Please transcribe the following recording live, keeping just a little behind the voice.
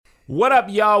What up,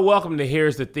 y'all? Welcome to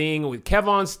Here's the Thing with Kev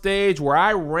on Stage, where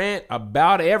I rant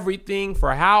about everything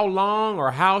for how long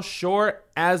or how short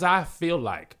as I feel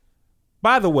like.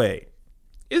 By the way,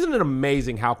 isn't it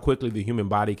amazing how quickly the human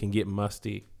body can get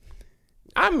musty?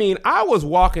 I mean, I was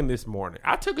walking this morning.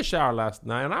 I took a shower last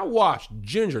night and I washed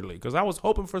gingerly because I was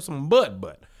hoping for some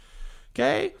butt.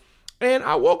 Okay? And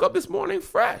I woke up this morning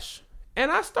fresh.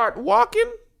 And I start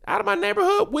walking out of my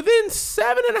neighborhood within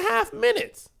 7.5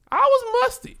 minutes. I was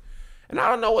musty. And I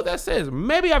don't know what that says.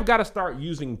 Maybe I've got to start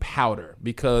using powder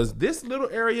because this little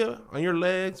area on your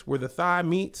legs where the thigh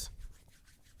meets,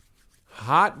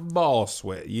 hot ball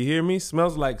sweat. You hear me?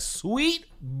 Smells like sweet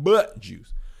butt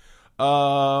juice.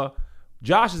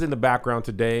 Josh is in the background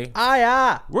today.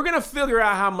 We're going to figure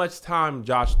out how much time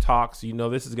Josh talks. You know,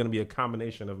 this is going to be a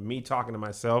combination of me talking to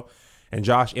myself and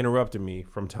Josh interrupting me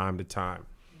from time to time.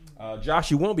 Josh,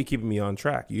 you won't be keeping me on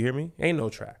track. You hear me? Ain't no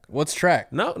track. What's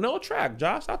track? No track,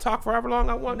 Josh. I'll talk for however long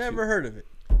I want. Never heard of it.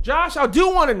 Josh, I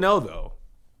do want to know, though,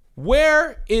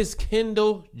 where is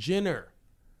Kendall Jenner?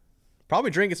 Probably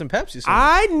drinking some Pepsi soon.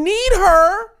 I need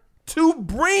her to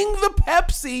bring the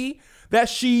Pepsi that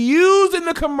she used in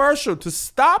the commercial to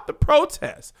stop the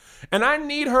protest. And I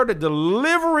need her to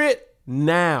deliver it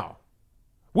now.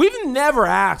 We've never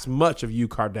asked much of you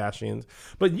Kardashians,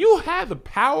 but you have the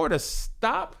power to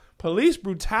stop police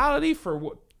brutality for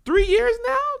what, 3 years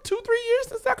now? 2-3 years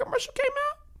since that commercial came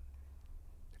out?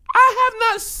 I have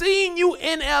not seen you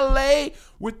in LA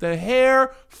with the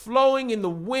hair flowing in the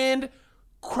wind,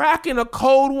 cracking a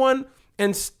cold one,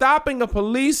 and stopping a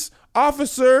police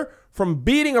officer from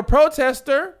beating a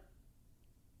protester.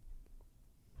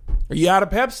 Are you out of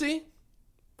Pepsi?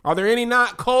 Are there any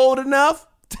not cold enough?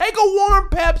 Take a warm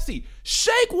Pepsi.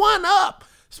 Shake one up.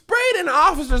 Spray it in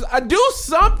officers. Do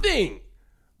something.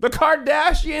 The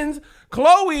Kardashians,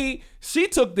 Khloe, she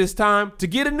took this time to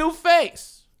get a new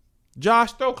face.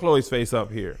 Josh, throw Khloe's face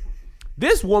up here.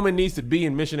 This woman needs to be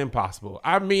in Mission Impossible.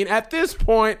 I mean, at this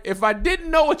point, if I didn't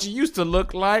know what she used to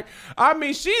look like, I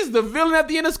mean, she's the villain at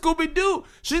the end of Scooby-Doo.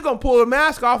 She's going to pull the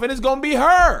mask off and it's going to be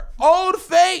her. Old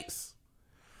face.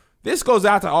 This goes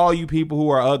out to all you people who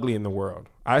are ugly in the world.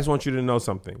 I just want you to know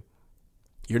something.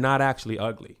 You're not actually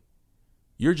ugly.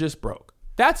 You're just broke.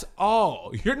 That's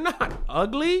all. You're not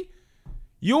ugly.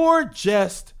 You're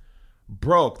just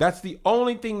broke. That's the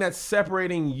only thing that's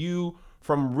separating you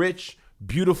from rich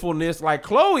beautifulness. Like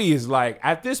Khloe is like,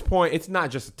 at this point, it's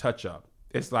not just a touch up.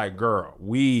 It's like, girl,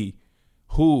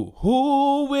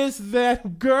 who is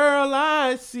that girl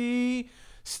I see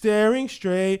staring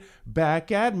straight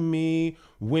back at me?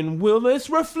 When will this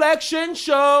reflection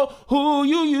show who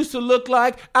you used to look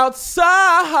like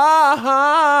outside?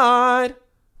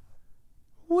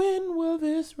 When will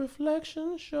this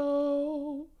reflection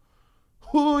show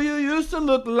who you used to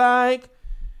look like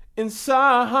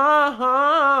inside?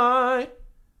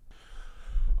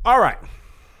 All right.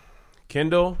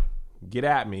 Kendall, get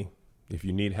at me if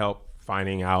you need help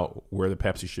finding out where the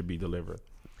Pepsi should be delivered.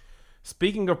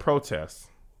 Speaking of protests,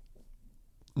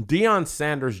 Deion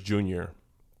Sanders Jr.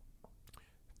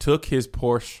 took his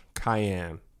Porsche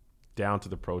Cayenne down to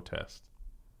the protest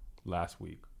last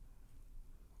week.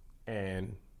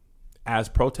 And as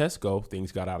protests go,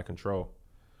 things got out of control.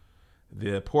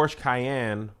 The Porsche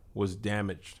Cayenne was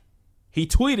damaged. He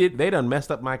tweeted, "They done messed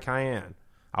up my Cayenne.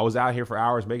 I was out here for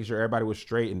hours making sure everybody was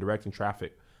straight and directing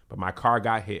traffic, but my car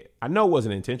got hit. I know it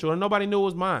wasn't intentional and nobody knew it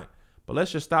was mine, but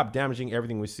let's just stop damaging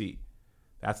everything we see."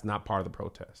 That's not part of the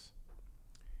protest.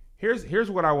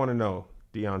 Here's what I want to know,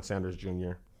 Deion Sanders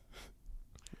Jr.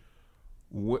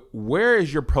 Where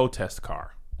is your protest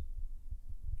car?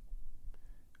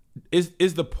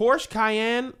 Is the Porsche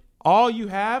Cayenne all you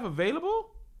have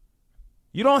available?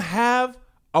 You don't have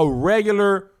a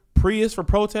regular Prius for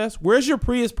protest? Where's your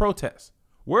Prius protest?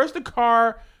 Where's the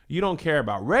car you don't care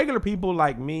about? Regular people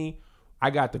like me,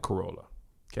 I got the Corolla.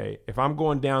 Okay, if I'm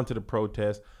going down to the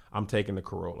protest, I'm taking the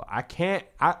Corolla.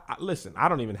 Listen, I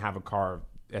don't even have a car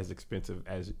as expensive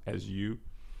as you.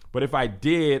 But if I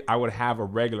did, I would have a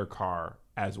regular car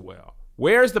as well.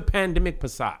 Where's the pandemic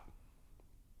Passat?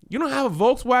 You don't have a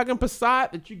Volkswagen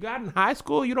Passat that you got in high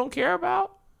school you don't care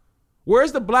about?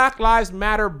 Where's the Black Lives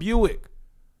Matter Buick?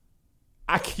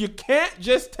 You can't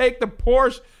just take the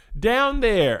Porsche down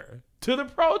there to the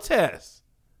protest.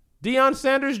 Deion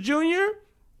Sanders Jr.,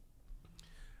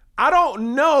 I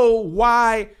don't know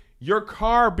why your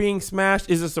car being smashed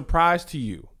is a surprise to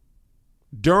you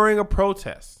during a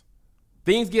protest.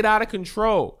 Things get out of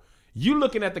control. You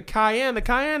looking at the Cayenne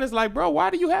is like, bro, why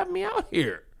do you have me out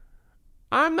here?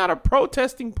 I'm not a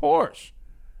protesting Porsche.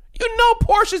 You know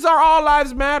Porsches are all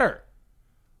lives matter.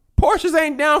 Porsches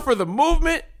ain't down for the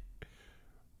movement.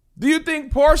 Do you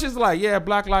think Porsche is like, yeah,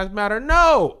 Black Lives Matter?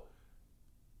 No.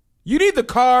 You need the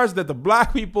cars that the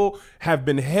black people have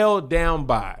been held down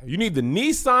by. You need the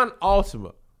Nissan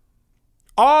Altima.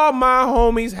 All my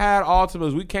homies had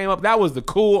Altimas. We came up. That was the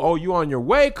cool, oh, you on your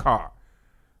way car.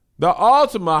 The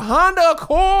Altima, Honda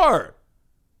Accord.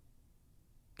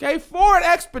 Okay, Ford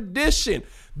Expedition.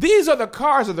 These are the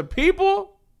cars of the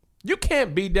people. You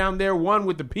can't be down there one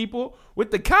with the people. With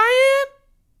the Cayenne,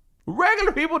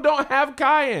 regular people don't have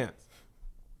Cayennes.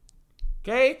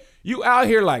 Okay? You out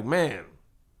here like, man,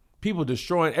 people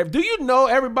destroying. Do you know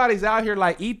everybody's out here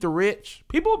like eat the rich?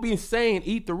 People be saying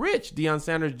eat the rich, Deion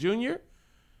Sanders Jr.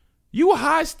 You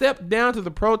high stepped down to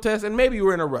the protest and maybe you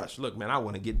were in a rush. Look, man, I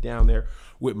want to get down there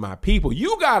with my people.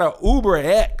 You got to Uber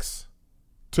X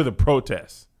to the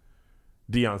protest,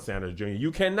 Deion Sanders Jr.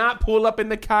 You cannot pull up in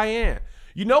the Cayenne.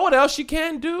 You know what else you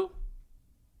can't do?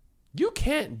 You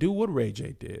can't do what Ray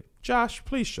J did. Josh,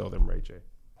 please show them Ray J.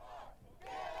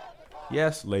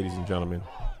 Yes, ladies and gentlemen,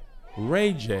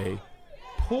 Ray J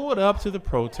pulled up to the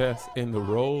protest in the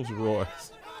Rolls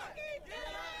Royce.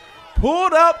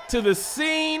 Pulled up to the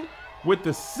scene with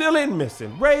the ceiling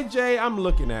missing. Ray J, I'm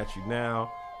looking at you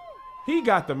now. He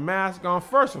got the mask on.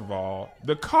 First of all,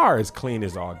 the car is clean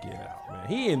as all get out, man.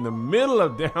 He in the middle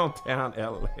of downtown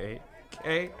LA,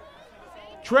 okay?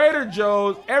 Trader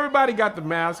Joe's, everybody got the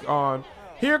mask on.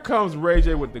 Here comes Ray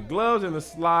J with the gloves and the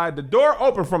slide. The door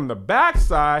open from the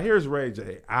backside. Here's Ray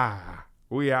J.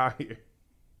 We out here.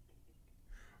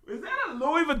 Is that a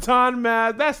Louis Vuitton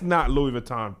mask? That's not Louis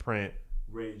Vuitton print,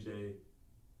 Ray J.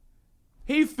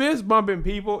 He fist bumping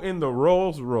people in the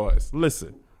Rolls Royce.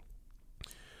 Listen,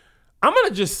 I'm going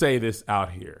to just say this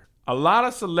out here. A lot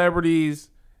of celebrities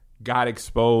got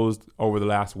exposed over the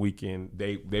last weekend.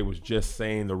 They was just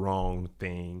saying the wrong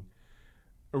thing.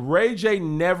 Ray J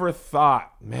never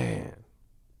thought, man,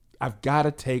 I've got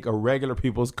to take a regular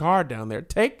people's car down there.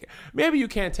 Maybe you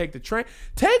can't take the train.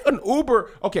 Take an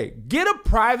Uber. Okay, get a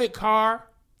private car,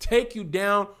 take you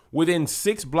down within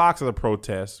 6 blocks of the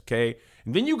protest, okay?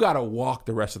 And then you got to walk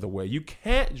the rest of the way. You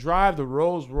can't drive the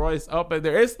Rolls Royce up in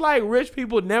there. It's like rich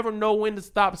people never know when to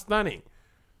stop stunning.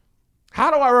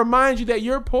 How do I remind you that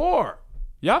you're poor?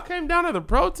 Y'all came down to the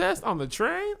protest on the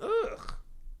train? Ugh.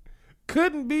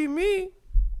 Couldn't be me.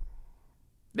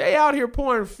 They out here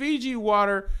pouring Fiji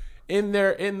water in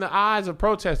the eyes of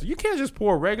protesters. You can't just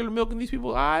pour regular milk in these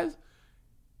people's eyes.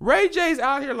 Ray J's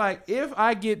out here like, if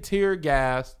I get tear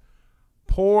gassed,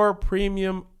 pour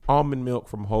premium almond milk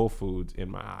from Whole Foods in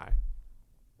my eye,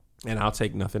 and I'll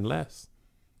take nothing less.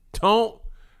 Don't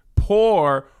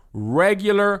pour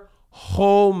regular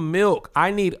whole milk.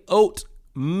 I need oat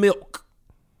milk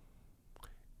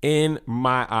in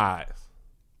my eyes.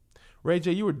 Ray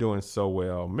J, you were doing so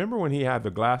well. Remember when he had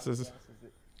the glasses?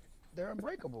 They're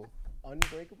unbreakable.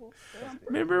 Unbreakable? They're unbreakable.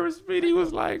 Remember Speedy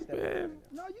was like, man,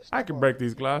 I can break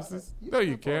these glasses. No,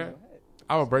 you can't.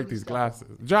 I will break these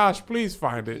glasses. Josh, please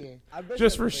find it.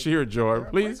 Just for sheer joy,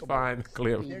 please find the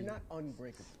clip. They're not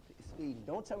unbreakable. Speed,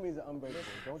 don't tell me it's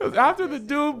unbreakable. After the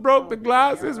dude broke the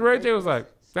glasses, Ray J was like,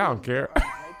 I don't care.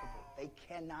 They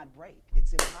cannot break.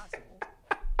 It's impossible.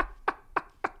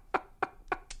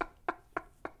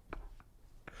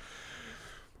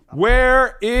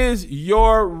 Where is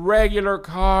your regular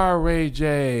car, Ray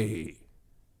J?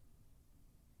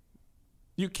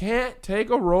 You can't take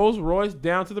a Rolls Royce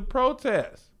down to the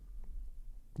protest.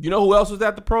 You know who else was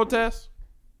at the protest?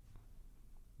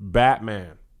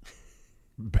 Batman.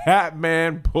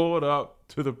 Batman pulled up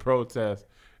to the protest.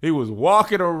 He was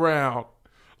walking around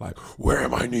like, where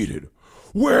am I needed?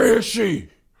 Where is she?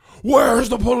 Where's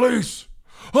the police?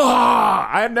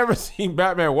 I had never seen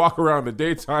Batman walk around in the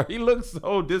daytime. He looked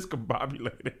so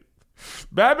discombobulated.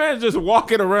 Batman's just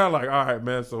walking around like, all right,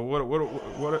 man, so what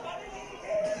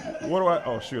do I,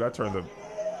 oh shoot, I turned the,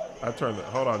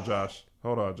 hold on, Josh.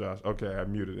 Okay, I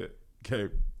muted it.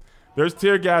 Okay. There's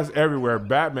tear gas everywhere.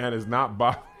 Batman is not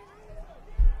bothering.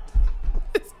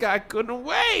 This guy couldn't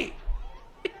wait.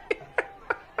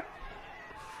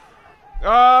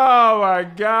 Oh my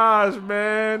gosh,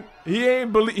 man. He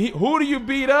ain't believe. Who do you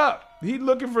beat up? He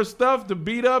looking for stuff to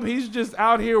beat up. He's just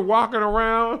out here walking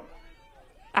around.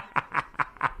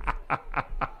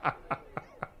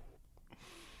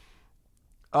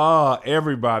 Oh,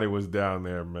 everybody was down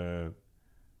there, man.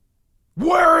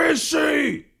 Where is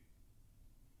she?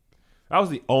 That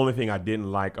was the only thing I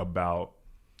didn't like about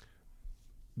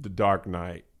The Dark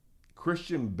Knight.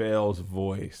 Christian Bale's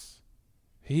voice.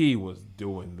 He was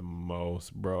doing the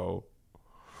most, bro.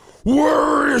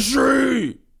 Where is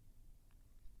she?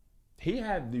 He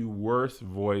had the worst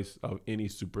voice of any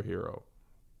superhero.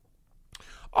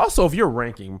 Also, if you're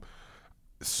ranking,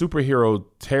 superhero,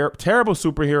 terrible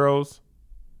superheroes.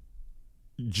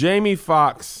 Jamie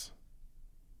Foxx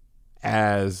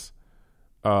as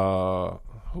who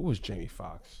was Jamie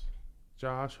Foxx?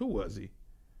 Josh, who was he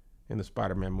in the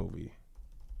Spider-Man movie?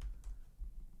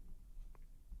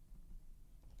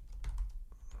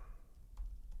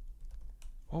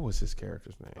 What was his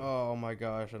character's name? Oh my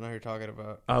gosh, I know who you're talking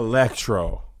about.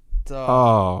 Electro.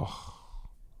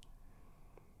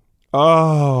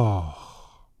 Oh,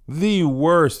 the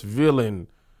worst villain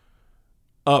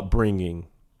upbringing.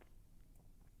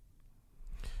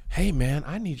 Hey man,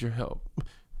 I need your help.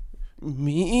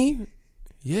 Me?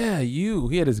 Yeah, you.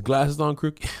 He had his glasses on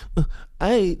crooked.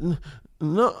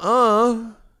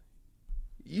 No.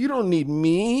 You don't need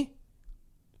me.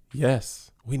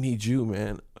 Yes, we need you,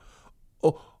 man.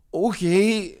 Oh,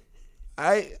 okay.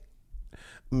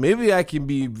 Maybe I can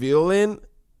be villain.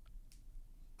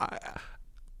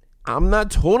 I'm not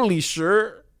totally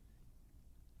sure.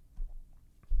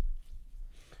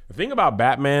 The thing about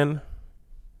Batman,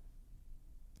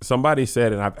 somebody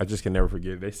said, and I just can never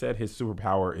forget it, they said his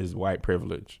superpower is white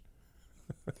privilege.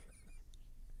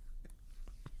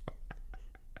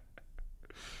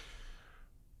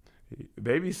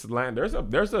 Baby slant.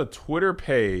 There's a Twitter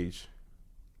page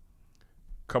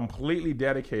completely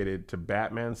dedicated to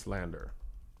Batman slander.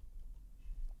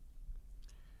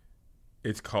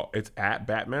 It's at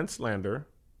Batman slander.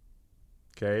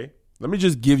 Okay. Let me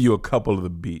just give you a couple of the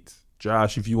beats.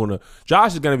 Josh, if you want to,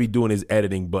 Josh is going to be doing his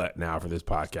editing butt now for this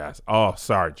podcast. Oh,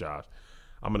 sorry, Josh.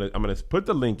 I'm going to put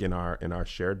the link in our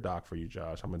shared doc for you,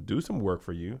 Josh. I'm going to do some work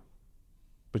for you.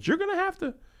 But you're going to have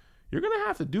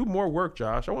to do more work,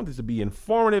 Josh. I want this to be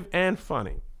informative and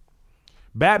funny.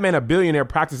 Batman, a billionaire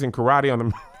practicing karate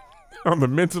on the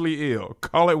mentally ill.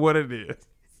 Call it what it is.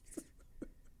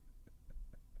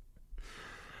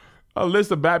 A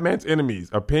list of Batman's enemies: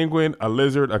 a penguin, a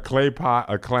lizard, a clay pot,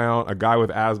 a clown, a guy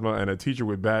with asthma, and a teacher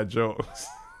with bad jokes.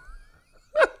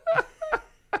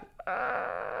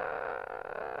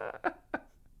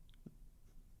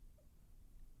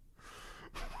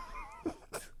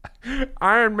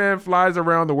 Iron Man flies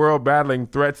around the world battling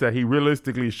threats that he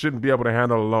realistically shouldn't be able to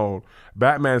handle alone.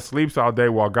 Batman sleeps all day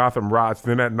while Gotham rots,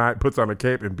 then at night puts on a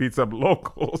cape and beats up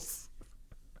locals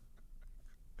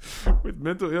with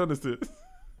mental illnesses.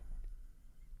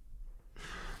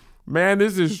 Man,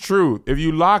 this is true. If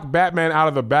you lock Batman out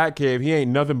of the Batcave, he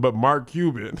ain't nothing but Mark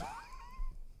Cuban.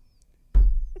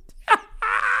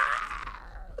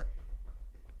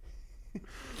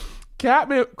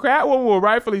 Catwoman will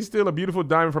rightfully steal a beautiful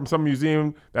diamond from some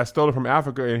museum that stole it from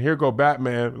Africa, and here go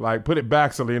Batman, like, put it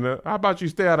back, Selena. How about you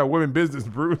stay out of women's business,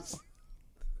 Bruce?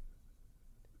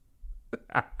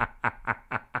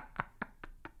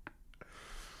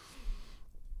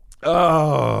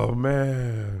 Oh,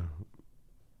 man.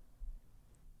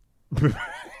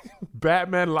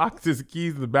 Batman locks his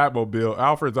keys in the Batmobile.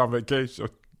 Alfred's on vacation.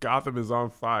 Gotham is on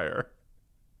fire.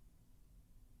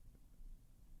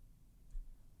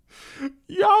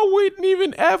 Y'all wouldn't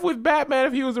even F with Batman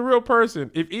if he was a real person.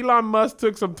 If Elon Musk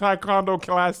took some taekwondo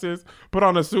classes, put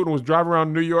on a suit, and was driving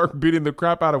around New York beating the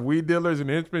crap out of weed dealers and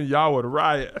henchmen, y'all would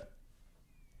riot.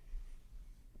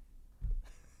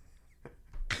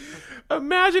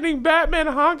 Imagining Batman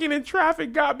honking in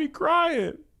traffic got me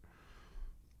crying.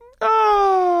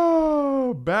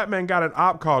 Oh, Batman got an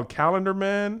op called Calendar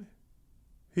Man.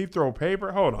 He throw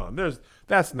paper. Hold on,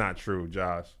 that's not true,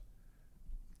 Josh.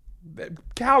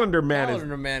 Calendar Man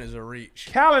is a reach.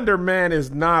 Calendar Man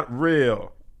is not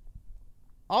real.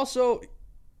 Also,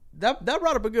 that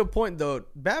brought up a good point though.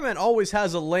 Batman always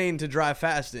has a lane to drive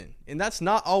fast in, and that's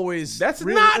not always. That's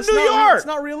not New York. It's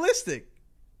not realistic.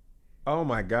 Oh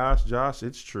my gosh, Josh,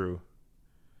 it's true.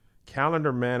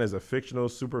 Calendar Man is a fictional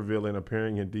supervillain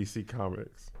appearing in DC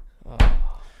Comics.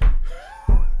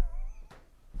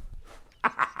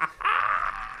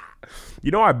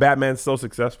 You know why Batman's so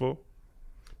successful?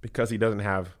 Because he doesn't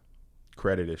have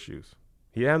credit issues.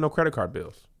 He has no credit card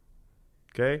bills.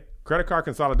 Okay? Credit card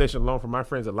consolidation loan from my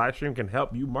friends at Livestream can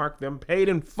help you mark them paid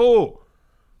in full.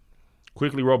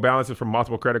 Quickly roll balances from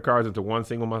multiple credit cards into one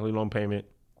single monthly loan payment.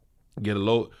 Get a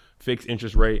low fixed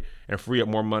interest rate and free up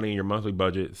more money in your monthly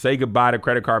budget. Say goodbye to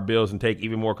credit card bills and take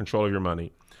even more control of your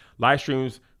money.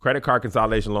 Livestream's credit card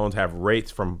consolidation loans have rates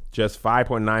from just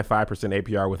 5.95%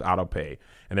 APR with auto pay,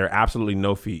 and there are absolutely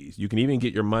no fees. You can even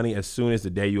get your money as soon as the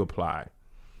day you apply.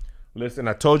 Listen,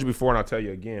 I told you before and I'll tell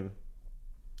you again.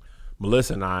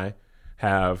 Melissa and I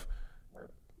have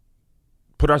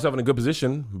put ourselves in a good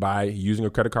position by using a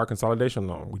credit card consolidation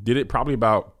loan. We did it probably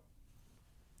about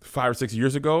 5 or 6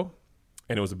 years ago,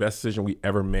 and it was the best decision we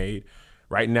ever made.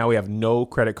 Right now, we have no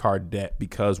credit card debt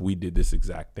because we did this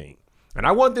exact thing. And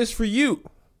I want this for you.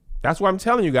 That's why I'm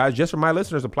telling you guys, just for my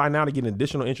listeners, apply now to get an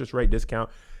additional interest rate discount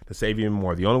to save even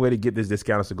more. The only way to get this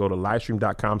discount is to go to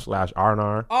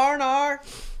livestream.com/RNR. RNR.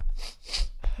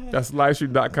 That's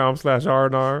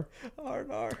livestream.com/RNR.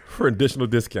 RNR. For additional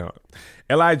discount.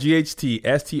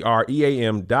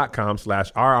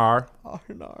 LIGHTSTREAM.com/RR.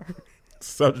 RNR.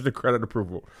 Subject to credit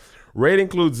approval. Rate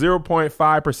includes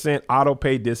 0.5% auto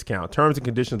pay discount. Terms and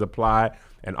conditions apply,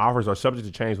 and offers are subject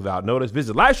to change without notice.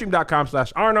 Visit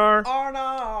livestream.com/RNR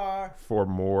RNR. for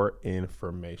more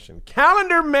information.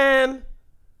 Calendar Man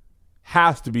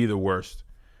has to be the worst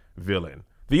villain.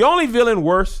 The only villain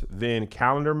worse than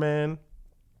Calendar Man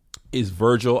is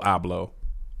Virgil Abloh.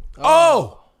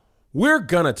 Oh, we're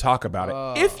going to talk about it.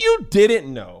 If you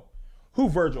didn't know who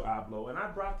Virgil Abloh, and I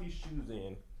brought these shoes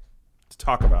in to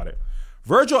talk about it.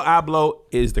 Virgil Abloh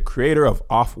is the creator of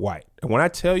Off-White. And when I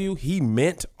tell you he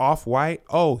meant Off-White,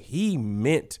 he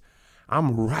meant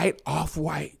I'm right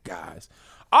Off-White, guys.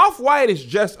 Off-White is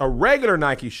just a regular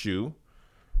Nike shoe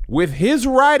with his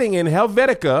writing in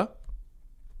Helvetica.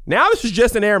 Now this is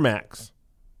just an Air Max.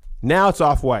 Now it's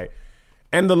Off-White.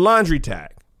 And the laundry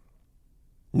tag.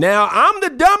 Now I'm the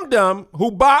dum-dum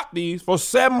who bought these for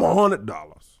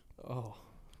 $700. Oh.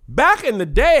 Back in the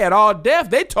day at All Def,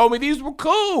 they told me these were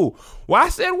cool. Well, I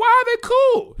said, why are they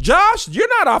cool? Josh, you're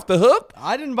not off the hook.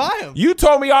 I didn't buy them. You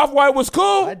told me Off-White was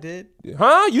cool. I did.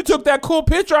 Huh? You took that cool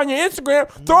picture on your Instagram.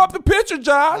 Throw up the picture,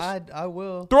 Josh. I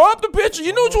will. Throw up the picture.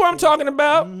 You know what I'm talking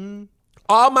about. Mm-hmm.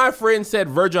 All my friends said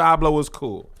Virgil Abloh was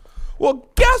cool. Well,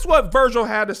 guess what Virgil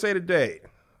had to say today?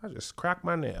 I just cracked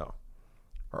my nail.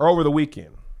 Or over the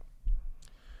weekend.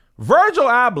 Virgil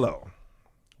Abloh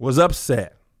was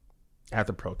upset at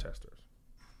the protesters.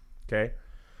 Okay?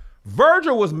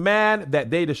 Virgil was mad that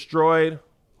they destroyed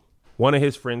one of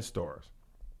his friend's stores.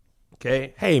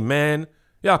 Okay? Hey, man,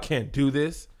 y'all can't do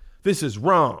this. This is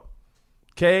wrong.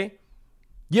 Okay?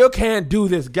 You can't do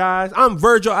this, guys. I'm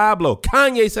Virgil Abloh.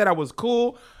 Kanye said I was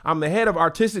cool. I'm the head of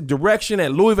artistic direction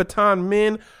at Louis Vuitton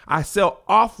Men. I sell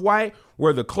Off-White,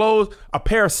 where the clothes, a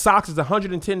pair of socks is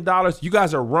 $110. You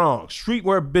guys are wrong.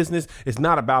 Streetwear business is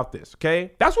not about this,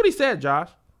 okay? That's what he said, Josh.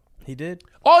 He did?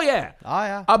 Oh, yeah. Oh,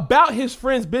 yeah. About his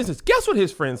friend's business. Guess what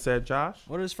his friend said, Josh?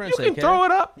 What did his friend say, You can throw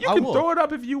it up. You can throw it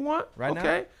up if you want. Right now?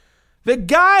 Okay? The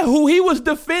guy who he was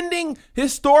defending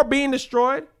his store being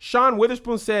destroyed, Sean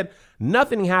Witherspoon, said,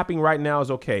 nothing happening right now is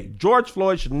okay. George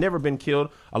Floyd should never have been killed,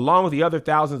 along with the other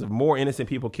thousands of more innocent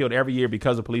people killed every year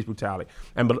because of police brutality.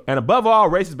 And above all,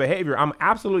 racist behavior. I'm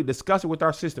absolutely disgusted with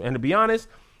our system. And to be honest,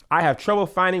 I have trouble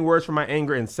finding words for my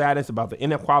anger and sadness about the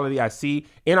inequality I see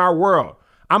in our world.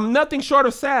 I'm nothing short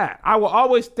of sad. I will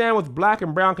always stand with black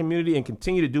and brown community and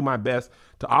continue to do my best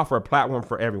to offer a platform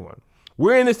for everyone.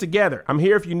 We're in this together. I'm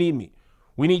here if you need me.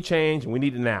 We need change, and we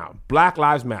need it now. Black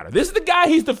Lives Matter. This is the guy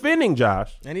he's defending,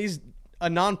 Josh. And he's a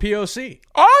non-POC.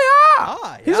 Oh, yeah.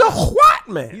 Ah, yeah. He's a what,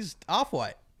 man? He's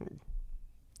Off-White.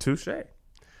 Touche.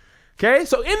 Okay,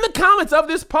 so in the comments of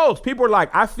this post, people are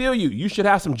like, I feel you. You should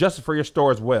have some justice for your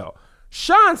store as well.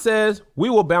 Sean says, we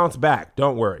will bounce back.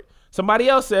 Don't worry. Somebody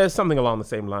else says something along the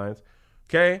same lines.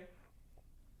 Okay?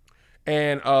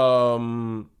 And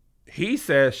Sean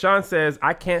says,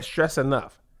 I can't stress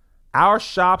enough. Our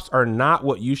shops are not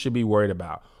what you should be worried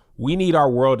about. We need our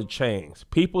world to change.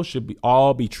 People should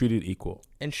all be treated equal.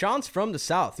 And Sean's from the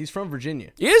South. He's from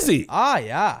Virginia. Is he? Ah,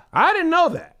 yeah. I didn't know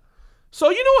that. So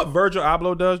you know what Virgil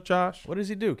Abloh does, Josh? What does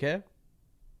he do, Kev?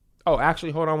 Oh,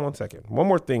 actually, hold on one second. One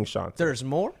more thing, Sean. There's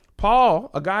more? Paul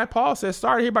says,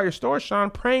 sorry to hear about your store, Sean.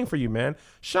 Praying for you, man.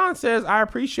 Sean says, I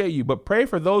appreciate you, but pray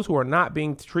for those who are not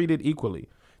being treated equally.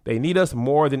 They need us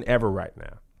more than ever right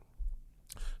now.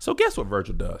 So guess what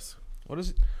Virgil does? What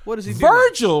does he do?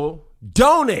 Virgil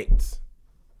donates.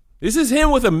 This is him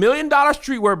with $1 million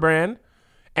streetwear brand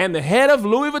and the head of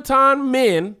Louis Vuitton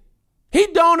Men. He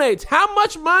donates how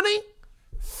much money?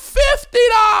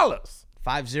 $50.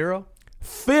 50?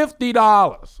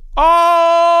 $50.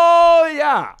 Oh,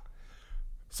 yeah.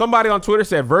 Somebody on Twitter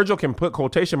said Virgil can put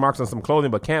quotation marks on some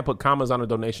clothing but can't put commas on a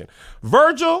donation.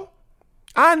 Virgil,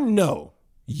 I know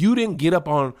you didn't get up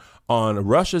on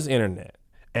Russia's internet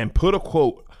and put a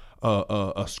quote,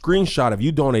 a screenshot of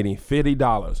you donating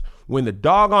 $50 when the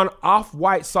doggone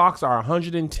Off-White socks are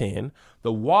 $110,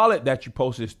 the wallet that you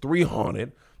posted is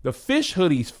 $300, the fish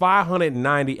hoodie's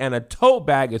 $590, and a tote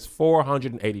bag is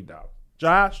 $480.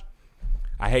 Josh,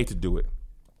 I hate to do it.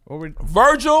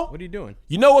 Virgil, what are you doing?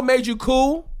 You know what made you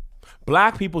cool?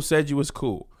 Black people said you was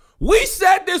cool. We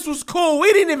said this was cool.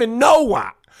 We didn't even know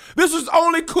why. This was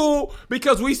only cool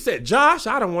because we said, Josh,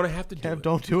 I don't want to have to do it.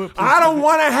 Don't do it. Please. I don't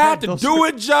want to have to do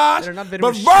it, Josh.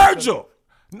 But Virgil,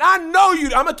 I know you.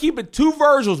 I'm going to keep it two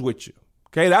Virgils with you.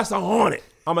 Okay, that's a Hornet.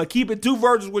 I'm gonna keep it 2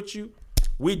 Virgils with you.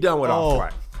 We done with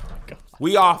Off-White.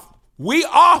 We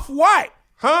off-white,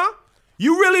 huh?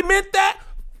 You really meant that?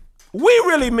 We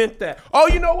really meant that. Oh,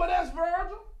 you know what? That's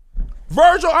Virgil.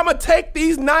 Virgil, I'm gonna take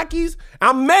these Nikes.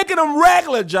 I'm making them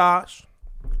regular, Josh,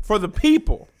 for the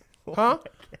people, huh?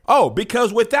 Oh,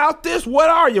 because without this, what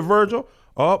are you, Virgil?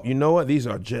 Oh, you know what? These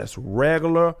are just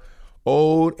regular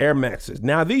old Air Maxes.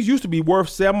 Now, these used to be worth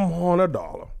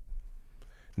 $700.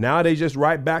 Now they just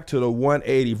right back to the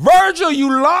 180. Virgil,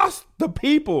 you lost the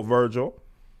people, Virgil.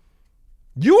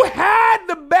 You had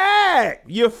the bag.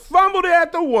 You fumbled it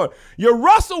at the one. You're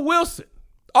Russell Wilson.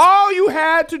 All you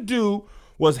had to do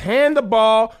was hand the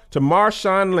ball to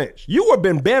Marshawn Lynch. You would have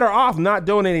been better off not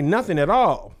donating nothing at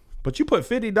all. But you put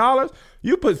 $50.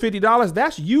 You put $50.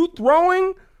 That's you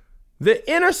throwing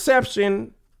the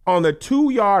interception on the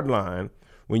 2-yard line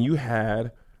when you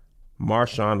had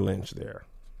Marshawn Lynch there.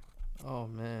 Oh,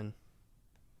 man.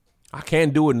 I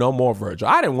can't do it no more, Virgil.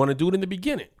 I didn't want to do it in the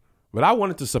beginning, but I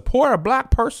wanted to support a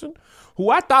black person who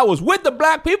I thought was with the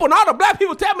black people, and all the black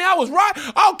people tell me I was right.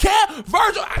 I don't care.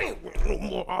 Virgil, I ain't want no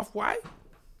more Off-White. I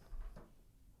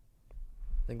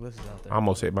think Liz is out there. I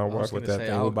almost hit my wife with that say,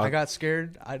 thing. I got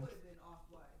scared.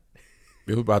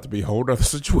 It was about to be a whole other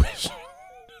situation.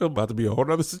 It was about to be a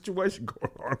whole other situation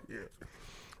going on here.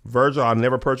 Virgil, I'll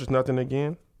never purchase nothing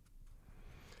again.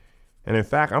 And in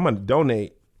fact, I'm going to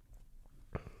donate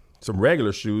some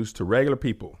regular shoes to regular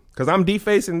people because I'm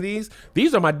defacing these.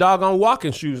 These are my doggone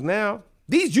walking shoes now.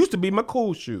 These used to be my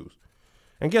cool shoes.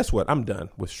 And guess what? I'm done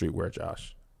with streetwear,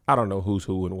 Josh. I don't know who's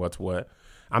who and what's what.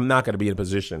 I'm not going to be in a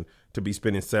position to be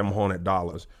spending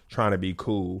 $700 trying to be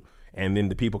cool. And then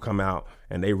the people come out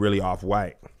and they really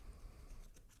Off-White.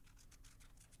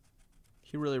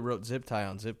 He really wrote zip tie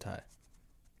on zip tie.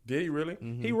 Did he really?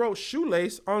 Mm-hmm. He wrote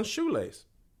shoelace on shoelace.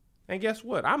 And guess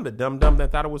what? I'm the dumb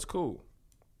that thought it was cool.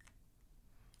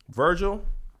 Virgil,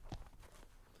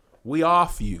 we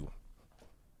off you.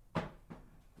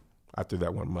 I threw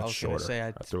that one much shorter.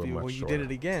 I threw it much shorter. You did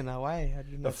it again. Why?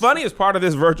 The funniest part of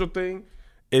this Virgil thing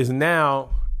is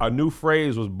now a new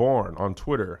phrase was born on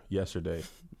Twitter yesterday.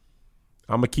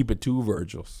 I'm going to keep it 2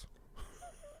 Virgils.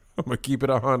 I'm going to keep it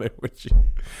 100 with you.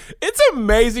 It's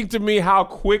amazing to me how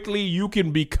quickly you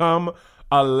can become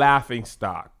a laughing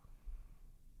stock.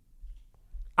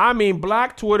 I mean,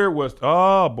 Black Twitter was,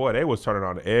 oh boy, they was turning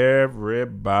on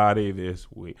everybody this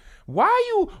week. Why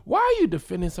are you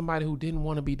defending somebody who didn't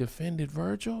want to be defended,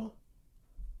 Virgil?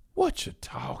 What you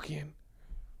talking?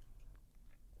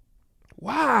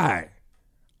 Why?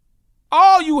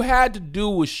 All you had to do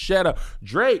was shut up.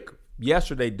 Drake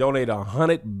yesterday donated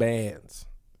 100 bands.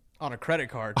 On a credit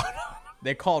card.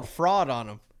 They called fraud on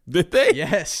him. Did they?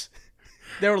 Yes.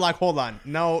 They were like, hold on.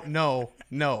 No.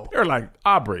 They're like,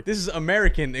 Aubrey. This is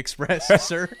American Express,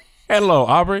 sir. Hello,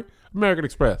 Aubrey. American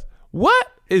Express.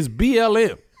 What is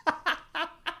BLM?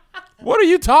 What are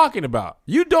you talking about?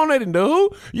 You donating to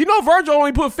who? You know Virgil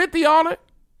only put 50 on it?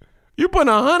 You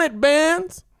putting 100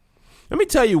 bands? Let me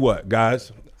tell you what,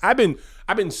 guys. I've been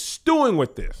stewing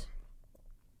with this.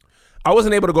 I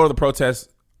wasn't able to go to the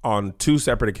protest on 2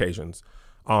 separate occasions.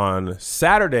 On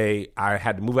Saturday, I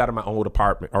had to move out of my old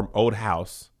apartment or old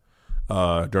house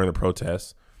during the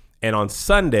protests. And on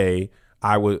Sunday,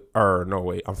 on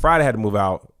Friday I had to move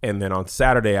out. And then on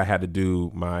Saturday, I had to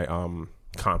do my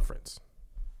conference.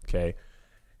 Okay.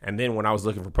 And then when I was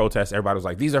looking for protests, everybody was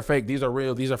like, these are fake, these are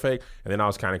real, these are fake. And then I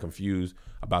was kind of confused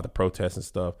about the protests and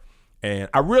stuff. And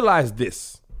I realized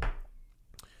this.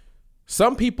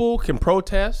 Some people can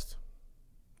protest.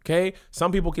 Okay.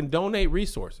 Some people can donate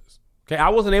resources. Okay. I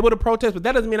wasn't able to protest, but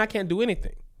that doesn't mean I can't do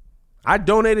anything. I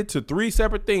donated to 3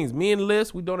 separate things. Me and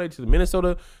Liz, we donated to the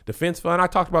Minnesota Defense Fund. I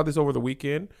talked about this over the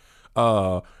weekend.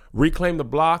 Reclaim the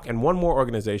Block and one more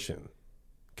organization.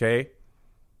 Okay.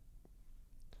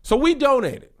 So we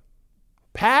donated.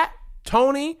 Pat,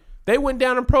 Tony, they went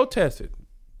down and protested.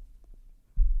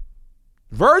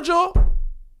 Virgil,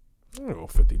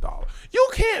 $50. You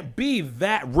can't be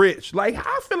that rich. Like,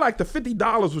 I feel like the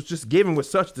 $50 was just given with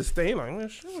such disdain. Like,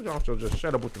 man, y'all should just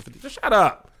shut up with the 50. Just shut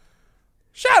up.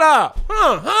 Shut up.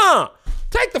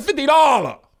 Take the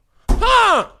 $50.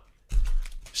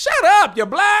 Shut up, you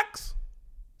blacks.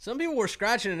 Some people were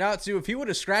scratching it out, too. If he would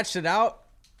have scratched it out,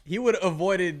 he would have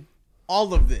avoided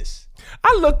all of this.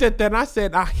 I looked at that and I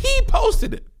said, he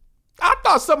posted it. I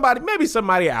thought maybe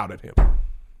somebody outed him.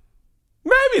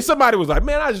 Maybe somebody was like,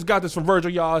 man, I just got this from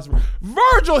Virgil, y'all. It's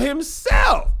Virgil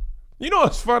himself. You know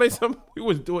what's funny? We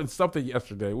was doing something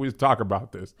yesterday. We was talking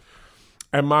about this.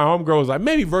 And my homegirl was like,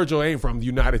 maybe Virgil ain't from the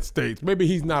United States. Maybe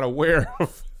he's not aware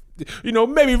of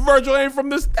maybe Virgil ain't from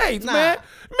the States, man.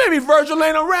 Maybe Virgil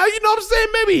ain't around. You know what I'm saying?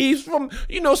 Maybe he's from,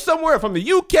 somewhere from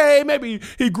the UK. Maybe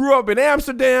he grew up in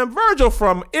Amsterdam. Virgil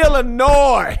from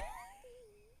Illinois.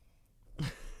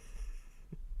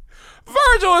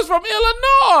 Virgil is from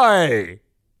Illinois.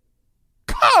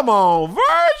 Come on,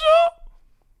 Virgil.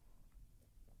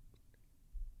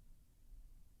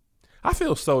 I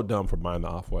feel so dumb for buying the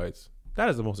Off-Whites. That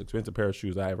is the most expensive pair of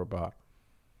shoes I ever bought.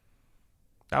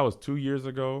 That was 2 years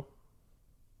ago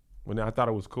when I thought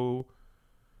it was cool.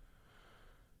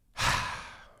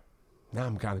 Now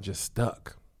I'm kind of just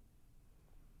stuck.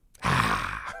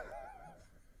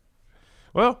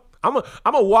 Well, I'm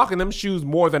a walk in them shoes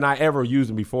more than I ever used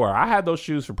them before. I had those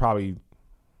shoes for probably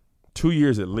 2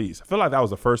 years at least. I feel like that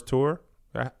was the first tour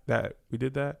that we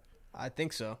did that. I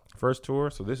think so. First tour.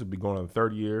 So this would be going on the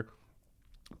third year.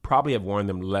 Probably have worn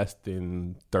them less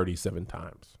than 37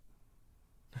 times.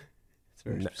 It's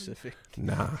very specific.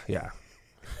 Yeah.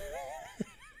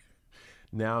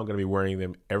 Now I'm going to be wearing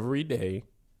them every day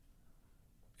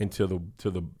until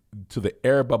the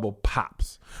air bubble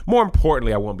pops. More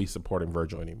importantly, I won't be supporting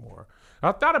Virgil anymore.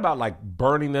 I thought about like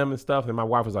burning them and stuff, and my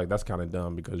wife was like, "That's kind of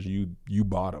dumb because you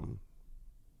bought them."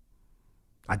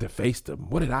 I defaced them.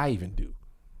 What did I even do?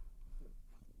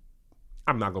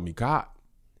 I'm not gonna be caught.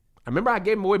 I remember I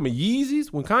gave away my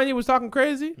Yeezys when Kanye was talking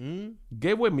crazy.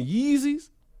 Gave away my Yeezys.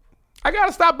 I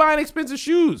gotta stop buying expensive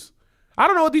shoes. I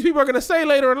don't know what these people are gonna say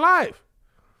later in life.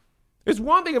 It's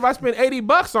one thing if I spend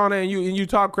 $80 on it and you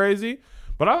talk crazy,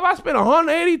 but if I spend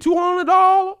 $180,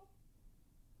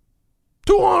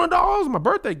 $200 my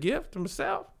birthday gift to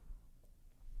myself,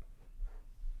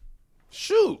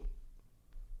 shoot.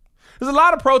 There's a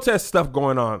lot of protest stuff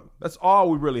going on. That's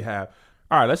all we really have.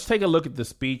 All right, let's take a look at the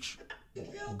speech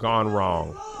gone wrong.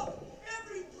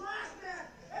 Every black man,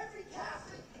 every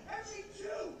Catholic, every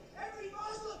Jew, every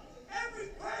Muslim, every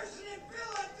person in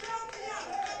Philadelphia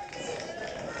needs to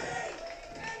pray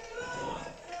and love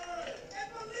and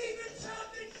believe in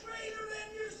something greater than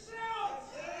yourself.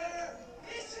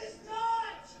 This is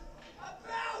not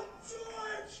about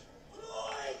George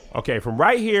Floyd. Okay, from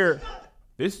right here,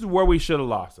 this is where we should have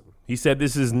lost him. He said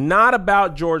this is not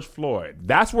about George Floyd.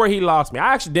 That's where he lost me.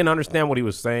 I actually didn't understand what he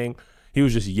was saying. He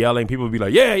was just yelling. People would be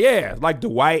like, yeah, yeah. Like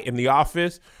Dwight in The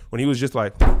Office when he was just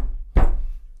like,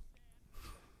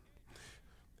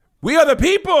 we are the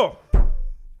people.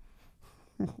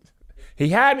 He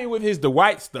had me with his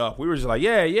Dwight stuff. We were just like,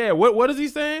 yeah, yeah. What is he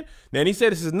saying? Then he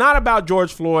said this is not about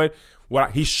George Floyd.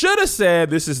 What he should have said,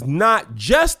 this is not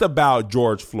just about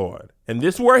George Floyd. And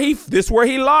this where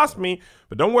he lost me.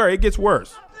 But don't worry, it gets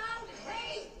worse.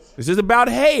 This is about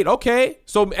hate. Okay.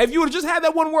 So if you would have just had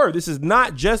that one word, this is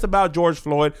not just about George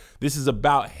Floyd. This is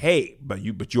about hate. But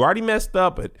you already messed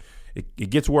up. It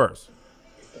gets worse.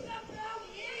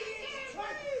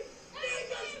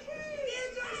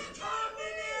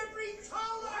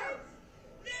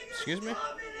 Excuse me?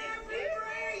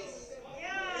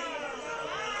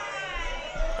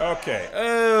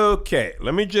 Okay.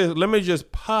 Let me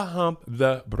just pump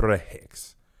the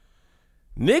brakes.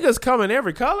 Niggas come in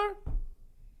every color.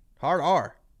 Hard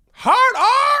R. Hard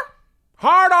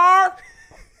R.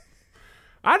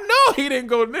 I know he didn't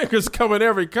go niggas come in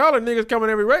every color. Niggas come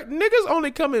in every race. Niggas only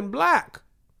come in black.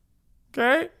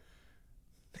 Okay?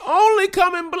 Only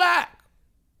come in black.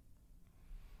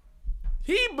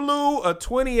 He blew a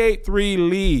 28-3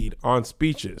 lead on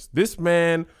speeches. This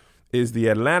man is the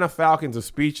Atlanta Falcons of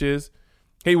speeches.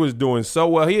 He was doing so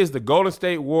well. He is the Golden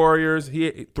State Warriors.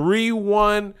 He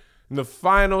 3-1 in the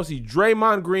finals. He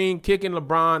Draymond Green kicking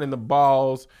LeBron in the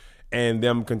balls and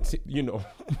them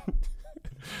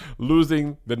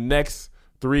losing the next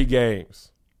 3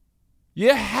 games.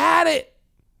 You had it.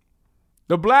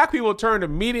 The black people turned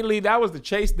immediately. That was the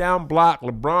chase down block.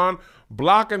 LeBron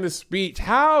blocking the speech.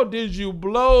 How did you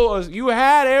blow us? You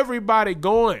had everybody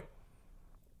going.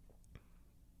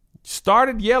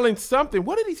 Started yelling something.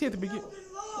 What did he say at the beginning?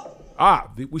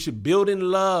 We should build in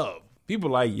love.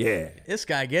 People like, yeah. This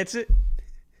guy gets it.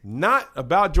 Not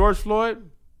about George Floyd.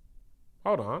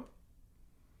 Hold on.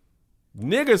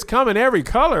 Niggas come in every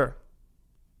color.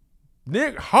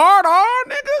 Hard R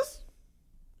niggas?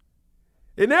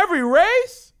 In every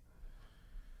race?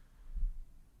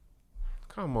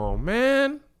 Come on,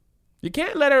 man. You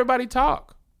can't let everybody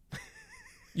talk.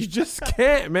 You just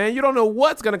can't, man. You don't know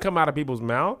what's going to come out of people's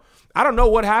mouth. I don't know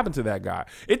what happened to that guy.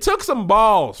 It took some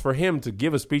balls for him to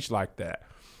give a speech like that.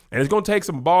 And it's going to take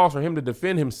some balls for him to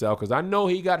defend himself because I know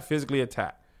he got physically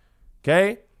attacked.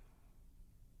 Okay?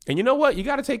 And you know what? You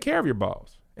got to take care of your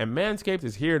balls. And Manscaped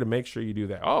is here to make sure you do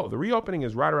that. Oh, the reopening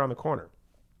is right around the corner.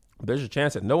 There's a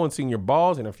chance that no one's seen your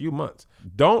balls in a few months.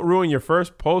 Don't ruin your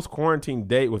first post-quarantine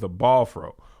date with a ball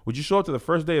fro. Would you show up to the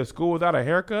first day of school without a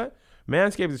haircut?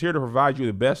 Manscaped is here to provide you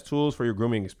the best tools for your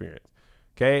grooming experience.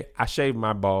 Okay? I shave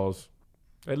my balls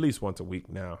at least once a week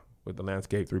now with the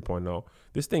Landscape 3.0.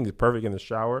 This thing is perfect in the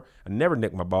shower. I never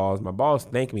nick my balls. My balls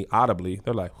thank me audibly.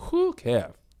 They're like, whew,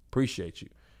 Kev, appreciate you.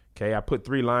 Okay? I put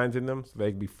 3 lines in them so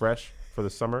they can be fresh for the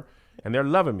summer. And they're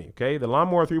loving me, okay? The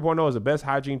Lawnmower 3.0 is the best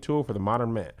hygiene tool for the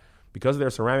modern man. Because of their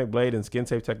ceramic blade and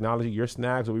skin-safe technology, your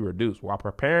snags will be reduced while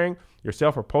preparing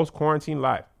yourself for post-quarantine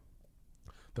life.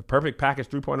 The Perfect Package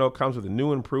 3.0 comes with a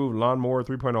new improved Lawnmower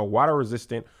 3.0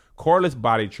 water-resistant cordless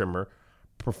body trimmer,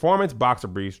 performance boxer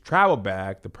briefs, travel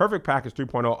bag. The Perfect Package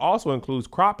 3.0 also includes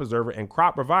Crop Preserver and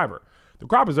Crop Reviver. The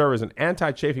Crop Preserver is an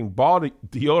anti-chafing ball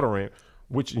deodorant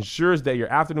which ensures that your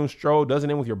afternoon stroll doesn't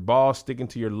end with your balls sticking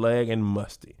to your leg and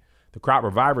musty. The Crop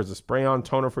Reviver is a spray-on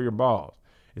toner for your balls.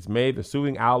 It's made with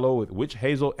soothing aloe with witch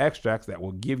hazel extracts that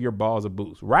will give your balls a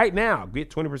boost. Right now, get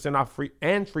 20% off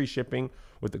free shipping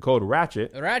with the code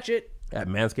RATCHET. Ratchet. At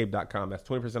manscaped.com. That's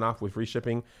 20% off with free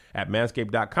shipping at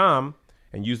manscaped.com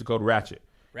and use the code RATCHET.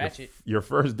 Ratchet. Your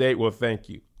first date will thank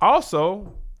you.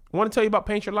 Also, I want to tell you about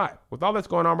Paint Your Life. With all that's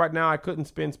going on right now, I couldn't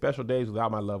spend special days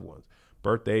without my loved ones.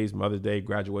 Birthdays, Mother's Day,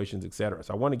 graduations, etc.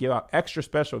 So I want to give out extra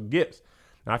special gifts.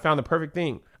 And I found the perfect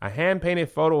thing. A hand-painted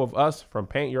photo of us from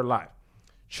Paint Your Life.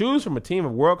 Choose from a team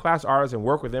of world-class artists and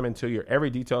work with them until your every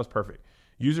detail is perfect.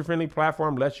 User-friendly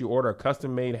platform lets you order a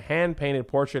custom-made, hand-painted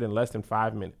portrait in less than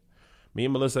 5 minutes. Me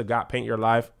and Melissa got Paint Your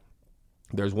Life.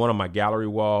 There's one on my gallery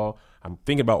wall. I'm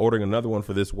thinking about ordering another one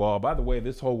for this wall. By the way,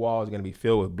 this whole wall is going to be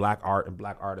filled with black art and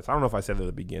black artists. I don't know if I said it at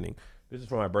the beginning. This is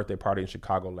for my birthday party in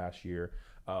Chicago last year.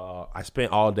 I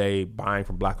spent all day buying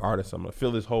from black artists. I'm going to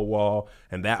fill this whole wall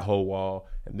and that whole wall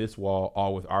and this wall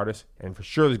all with artists. And for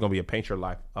sure, there's going to be a Paint Your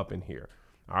Life up in here.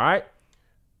 All right.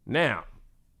 Now,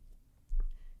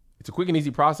 it's a quick and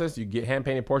easy process. You get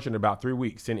hand-painted portrait in about 3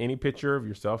 weeks. Send any picture of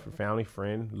yourself, your family,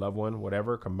 friend, loved one,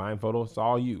 whatever. Combined photos. It's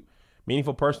all you.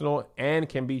 Meaningful, personal, and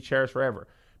can be cherished forever.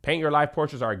 Paint Your Life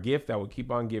portraits are a gift that will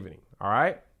keep on giving. All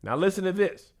right. Now listen to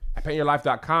this. At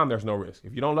paintyourlife.com, there's no risk.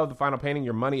 If you don't love the final painting,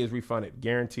 your money is refunded,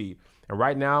 guaranteed. And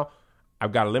right now,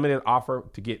 I've got a limited offer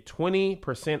to get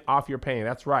 20% off your painting.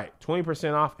 That's right,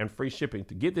 20% off and free shipping.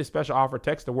 To get this special offer,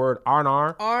 text the word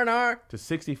RNR to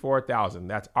 64,000.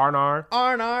 That's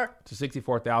RNR to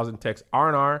 64,000. Text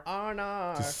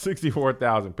RNR to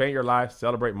 64,000. Paint Your Life.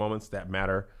 Celebrate moments that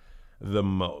matter the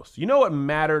most. You know what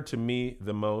mattered to me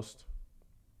the most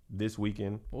this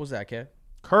weekend? What was that, Kev?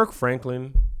 Kirk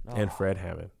Franklin and Fred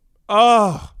Hammond.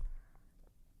 Oh,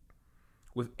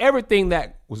 with everything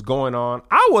that was going on,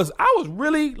 I was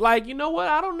really like, you know what?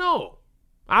 I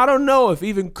don't know if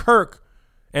even Kirk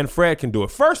and Fred can do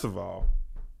it. First of all,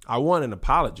 I want an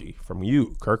apology from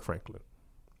you, Kirk Franklin.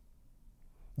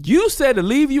 You said to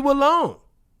leave you alone.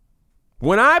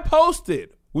 When I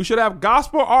posted, we should have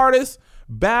gospel artists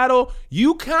battle,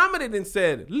 you commented and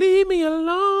said, leave me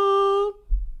alone.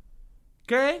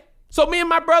 Okay? So me and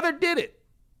my brother did it.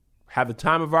 Have the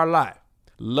time of our life.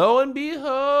 Lo and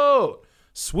behold,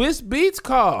 Swiss Beats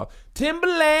called.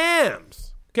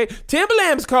 Timberlambs. Okay,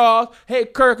 Timberlambs called. Hey,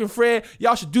 Kirk and Fred,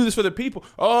 y'all should do this for the people.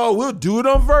 Oh, we'll do it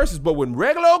on verses. But when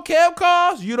regular old Kev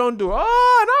calls, you don't do it.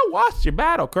 Oh, and I watched your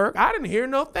battle, Kirk. I didn't hear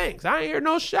no thanks. I didn't hear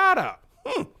no shout out.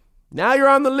 Now you're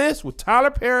on the list with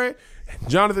Tyler Perry and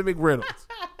Jonathan McReynolds.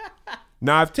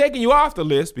 Now, I've taken you off the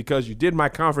list because you did my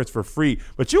conference for free,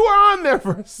 but you were on there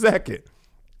for a second.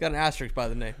 Got an asterisk by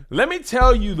the name. Let me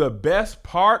tell you the best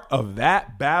part of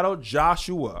that battle,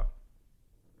 Joshua.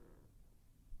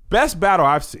 Best battle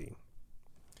I've seen.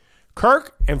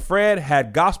 Kirk and Fred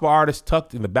had gospel artists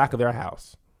tucked in the back of their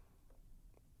house.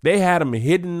 They had them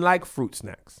hidden like fruit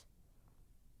snacks.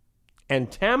 And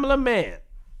Tamala Mann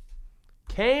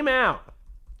came out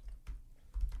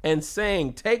and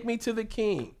sang Take Me to the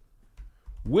King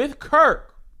with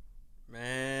Kirk.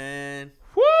 Man.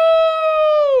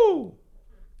 Woo!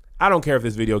 I don't care if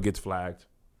this video gets flagged.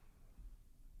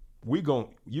 You gonna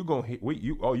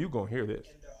hear this.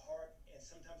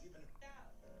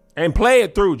 And play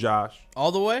it through, Josh.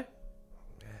 All the way?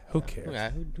 Who cares?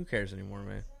 Yeah, who cares anymore,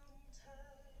 man?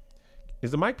 Is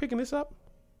the mic picking this up?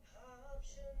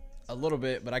 A little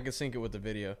bit, but I can sync it with the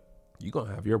video. You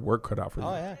gonna have your work cut out for you.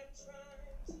 Oh, yeah.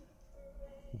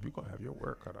 You gonna have your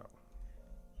work cut out.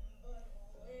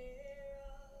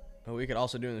 What we could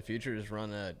also do in the future is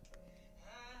run a...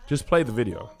 Just play the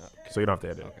video, so you don't have to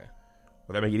edit. Okay.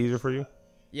 Will that make it easier for you?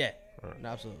 Yeah, Right.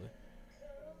 absolutely.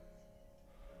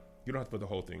 You don't have to put the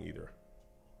whole thing either.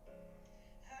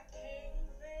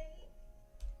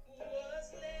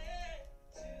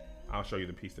 I'll show you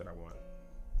the piece that I want.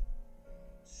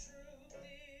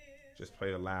 Just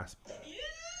play the last.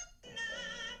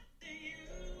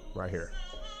 Right here.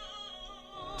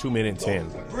 2 minutes 10.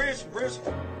 Bridge.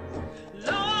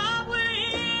 Lord, we're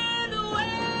in the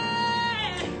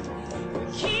way. We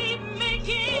keep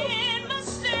making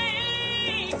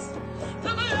mistakes.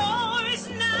 The glory's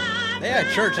not. They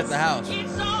had church at the house.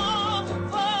 It's all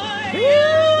for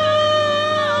you.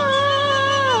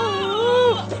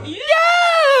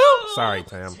 Sorry,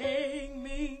 Tam. Take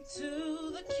me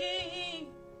to the king.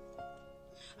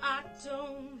 I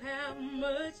don't have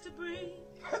much to bring.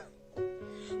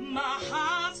 My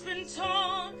heart's been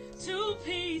torn to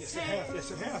pieces. Yes,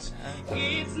 it has.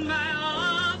 It's my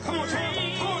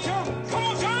offering. Come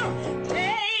on, Tom.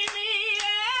 Lay me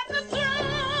at the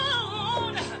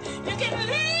throne. You can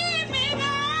leave me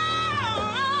alone.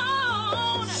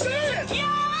 Your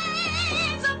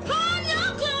eyes upon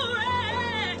your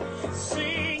glory.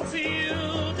 Sing to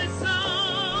you this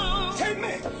song. Take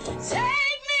me.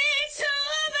 Take me to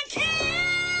the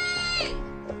king.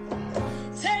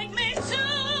 Take me to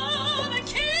the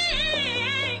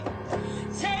king.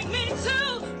 Take me to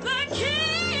the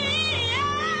king.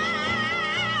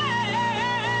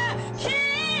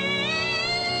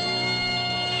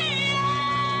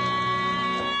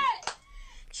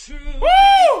 King.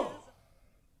 Woo!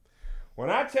 When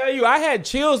I tell you I had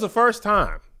chills the first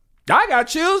time, I got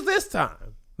chills this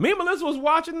time. Me and Melissa was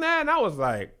watching that and I was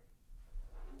like,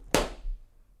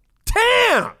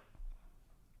 Tam!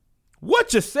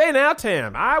 What you say now,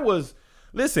 Tam?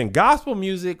 Listen, gospel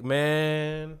music,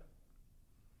 man,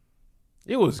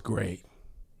 it was great.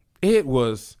 It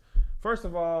was, first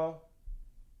of all,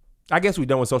 I guess we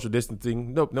done with social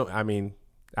distancing. No, I mean,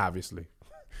 obviously.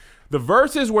 The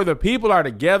verses where the people are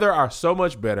together are so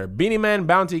much better. Beanie Man,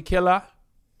 Bounty Killer,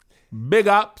 Big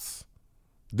Ups.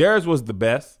 Theirs was the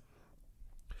best.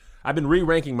 I've been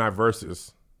re-ranking my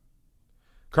verses.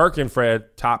 Kirk and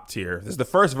Fred, top tier. This is the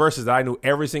first verses that I knew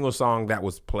every single song that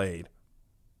was played.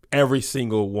 Every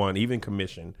single one, even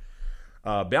commissioned.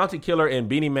 Bounty Killer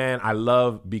and Beanie Man, I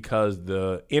love because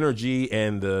the energy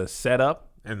and the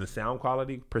setup and the sound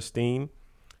quality, pristine.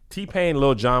 T-Pain,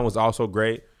 Lil Jon was also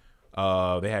great.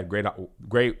 They had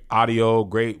great audio,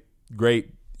 great,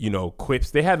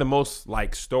 quips. They had the most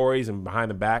like stories and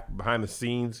behind the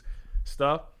scenes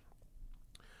stuff.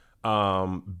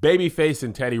 Babyface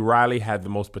and Teddy Riley had the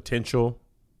most potential,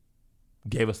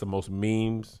 gave us the most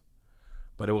memes,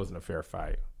 but it wasn't a fair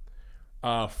fight.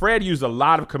 Fred used a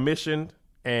lot of commission,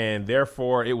 and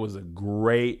therefore it wasn't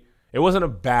a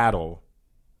battle.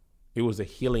 It was a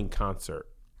healing concert.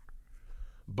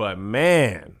 But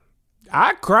man,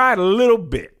 I cried a little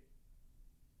bit.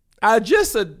 It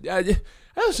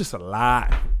was just a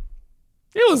lot.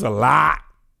 It was a lot.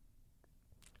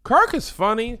 Kirk is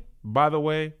funny, by the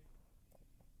way.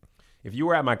 If you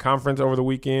were at my conference over the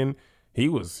weekend,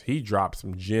 he dropped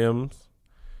some gems.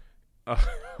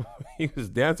 He was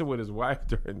dancing with his wife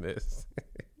during this.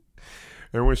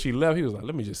 And when she left, he was like,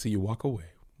 let me just see you walk away.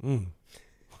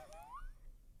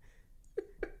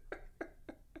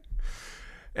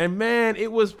 And man,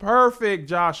 it was perfect,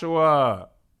 Joshua.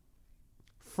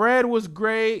 Fred was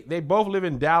great. They both live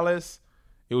in Dallas.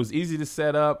 It was easy to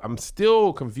set up. I'm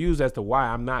still confused as to why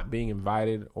I'm not being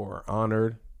invited or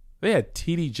honored. They had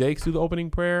T.D. Jakes do the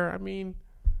opening prayer. I mean,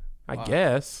 I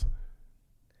guess.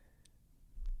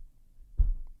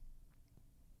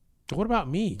 What about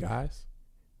me, guys?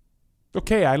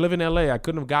 Okay, I live in L.A. I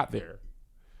couldn't have got there.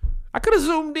 I could have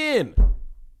zoomed in.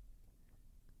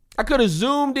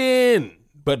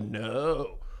 But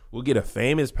no, we'll get a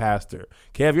famous pastor.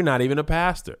 Kev, you're not even a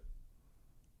pastor.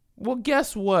 Well,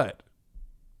 guess what?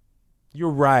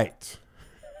 You're right.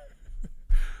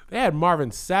 They had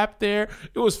Marvin Sapp there.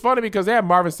 It was funny because they had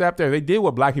Marvin Sapp there. They did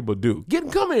what black people do.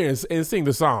 Come here and sing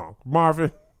the song.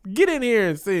 Marvin, get in here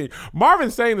and sing. Marvin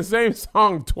sang the same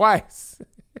song twice.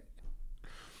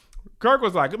 Kirk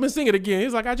was like, let me sing it again.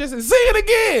 He's like, I just said, sing it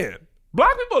again.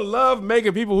 Black people love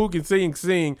making people who can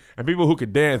sing, and people who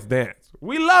can dance.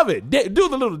 We love it. Do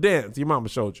the little dance your mama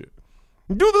showed you.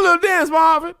 Do the little dance,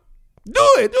 Marvin. Do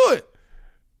it. Do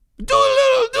the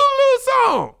little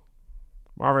song.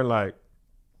 Marvin like,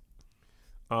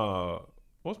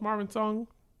 what's Marvin's song?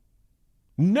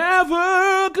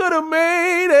 Never could have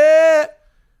made it.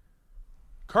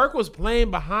 Kirk was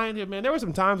playing behind him, man. There were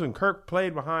some times when Kirk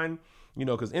played behind,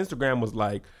 because Instagram was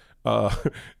like,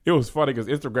 it was funny because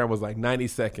Instagram was like 90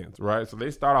 seconds, right? So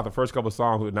they start off the first couple of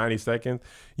songs with 90 seconds.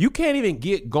 You can't even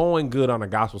get going good on a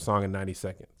gospel song in 90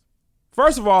 seconds.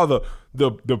 First of all,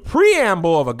 the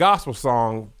preamble of a gospel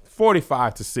song,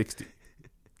 45 to 60.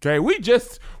 Okay, we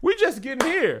just getting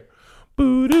here.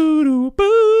 Boo-doo-doo,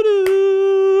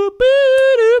 boo-doo,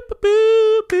 boo-doo,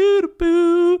 boo-doo, boo-doo,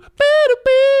 boo-doo,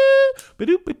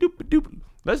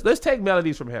 Let's take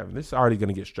Melodies from Heaven. This is already going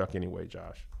to get struck anyway,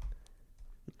 Josh.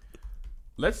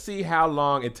 Let's see how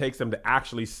long it takes them to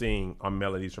actually sing on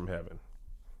Melodies from Heaven.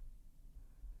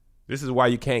 This is why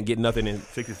you can't get nothing in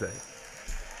 60 seconds.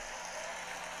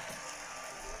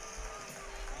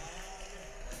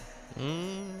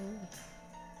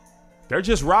 They're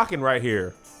just rocking right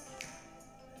here.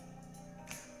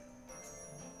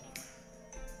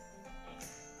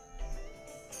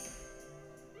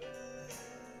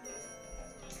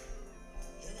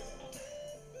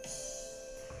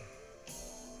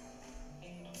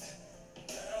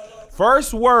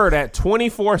 First word at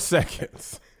 24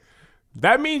 seconds.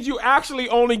 That means you actually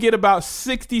only get about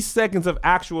 60 seconds of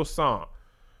actual song.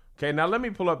 Okay, now let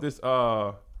me pull up this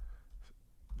other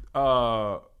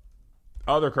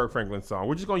Kirk Franklin song.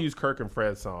 We're just going to use Kirk and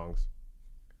Fred songs.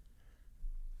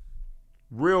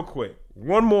 Real quick.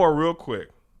 One more real quick.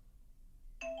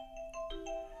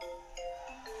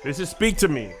 This is Speak to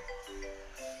Me.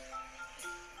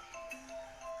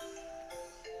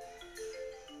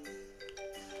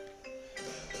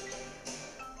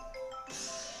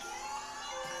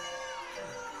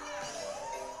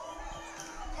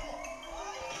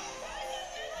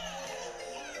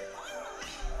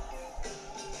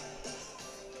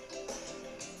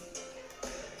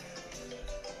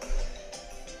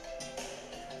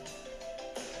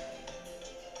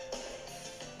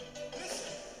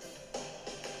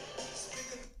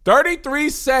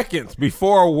 "33 seconds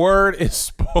before a word is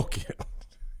spoken."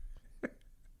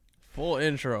 Full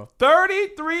intro.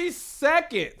 33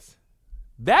 seconds.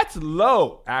 That's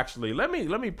low, actually. Let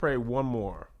me play one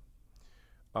more.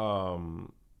 Fred Hammond,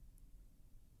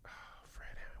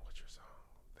 what's your song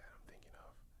that I'm thinking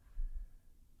of?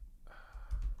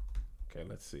 Okay,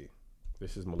 let's see.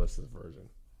 This is Melissa's version.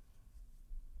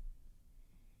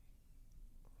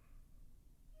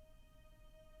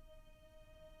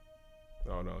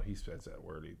 Oh no, he says that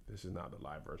word. This is not the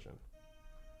live version.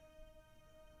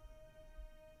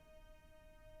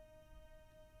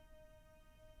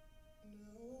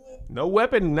 No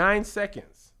Weapon, 9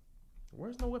 seconds.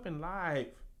 Where's No Weapon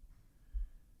live?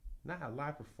 Not a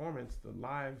live performance, the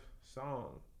live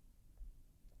song.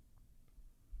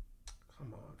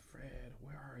 Come on, Fred.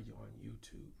 Where are you on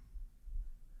YouTube?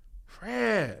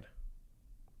 Fred.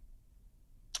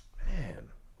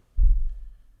 Man.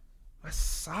 My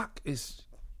sock is,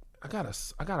 I got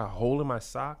a hole in my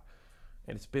sock,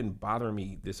 and it's been bothering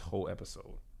me this whole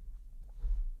episode.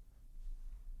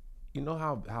 You know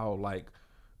how like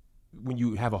when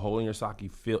you have a hole in your sock,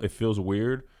 it feels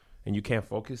weird, and you can't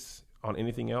focus on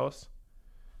anything else.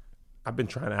 I've been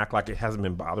trying to act like it hasn't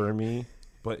been bothering me,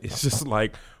 but it's just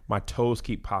like my toes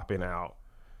keep popping out.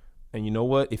 And you know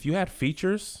what? If you had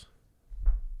Features,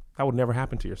 that would never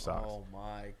happen to your socks. Oh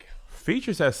my God.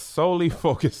 Features has solely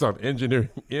focused on engineering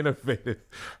innovative,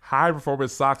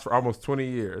 high-performance socks for almost 20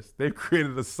 years. They've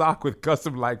created a sock with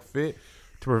custom-like fit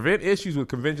to prevent issues with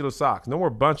conventional socks. No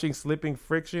more bunching, slipping,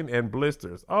 friction, and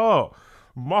blisters. Oh,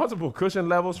 multiple cushion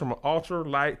levels from ultra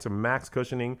light to max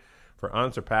cushioning for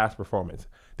unsurpassed performance.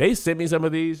 They sent me some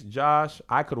of these, Josh.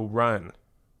 I could run.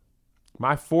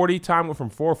 My 40 time went from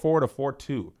 4.4 to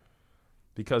 4.2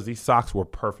 because these socks were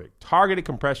perfect. Targeted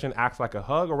compression acts like a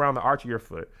hug around the arch of your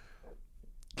foot,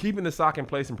 keeping the sock in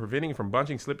place and preventing it from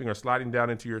bunching, slipping, or sliding down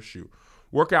into your shoe.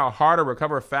 Work out harder,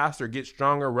 recover faster, get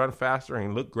stronger, run faster,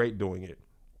 and look great doing it.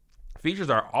 Features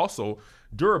are also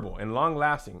durable and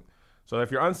long-lasting. So if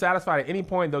you're unsatisfied at any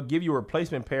point, they'll give you a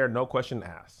replacement pair, no question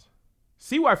asked.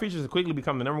 See why Features has quickly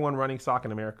become the #1 running sock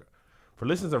in America. For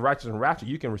listeners of Righteous and Ratchet,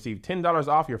 you can receive $10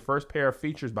 off your first pair of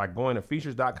Features by going to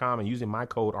features.com and using my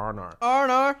code RNR.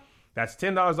 RNR. That's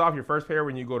 $10 off your first pair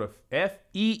when you go to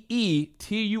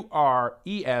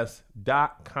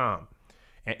feetures.com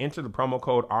and enter the promo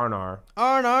code RNR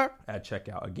at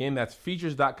checkout. Again, that's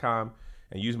features.com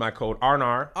and use my code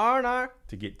RNR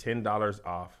to get $10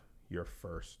 off your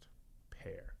first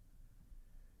pair.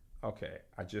 Okay,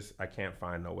 I can't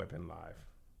find No Weapon live.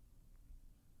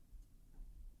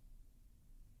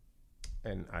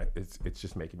 And it's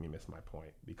just making me miss my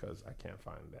point because I can't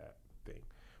find that thing.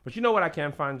 But you know what I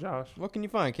can find, Josh? What can you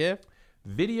find, Kev?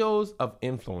 Videos of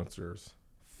influencers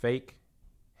fake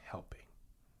helping.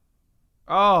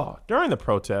 Oh, during the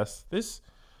protests, this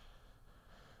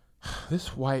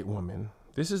white woman,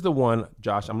 this is the one,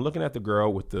 Josh, I'm looking at the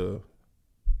girl with the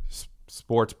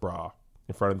sports bra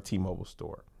in front of the T-Mobile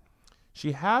store.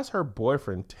 She has her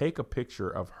boyfriend take a picture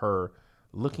of her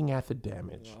looking at the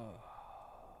damage. Whoa.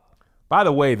 By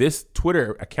the way, this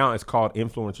Twitter account is called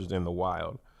Influencers in the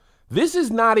Wild. This is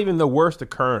not even the worst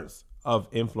occurrence of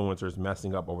influencers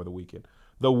messing up over the weekend.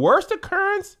 The worst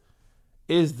occurrence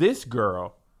is this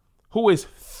girl who is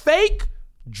fake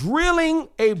drilling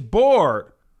a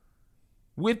board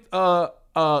with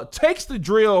takes the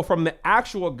drill from the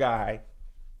actual guy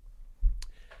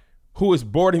who is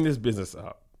boarding this business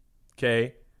up.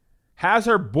 Okay. Has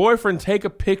her boyfriend take a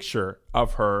picture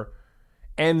of her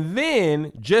and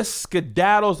then just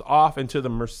skedaddles off into the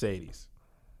Mercedes.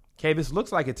 Okay. This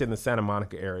looks like it's in the Santa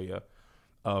Monica area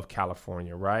of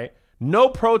California, right? No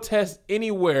protest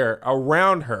anywhere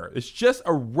around her. It's just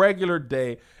a regular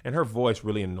day. And her voice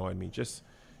really annoyed me. Just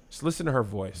listen to her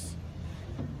voice.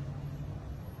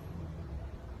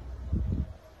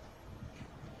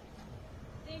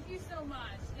 Thank you so much.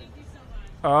 Thank you so much.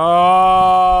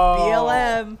 Oh.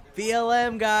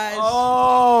 BLM, guys.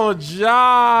 Oh,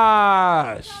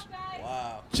 Josh.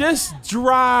 Wow. Just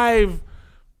drive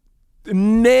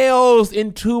nails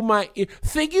into my ear.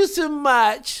 Thank you so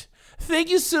much. Thank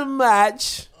you so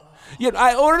much.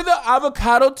 I ordered the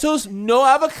avocado toast. No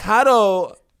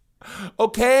avocado.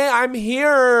 Okay, I'm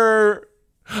here.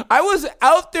 I was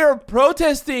out there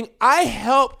protesting. I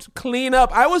helped clean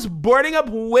up. I was boarding up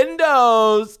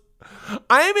windows.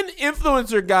 I am an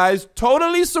influencer, guys.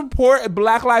 Totally support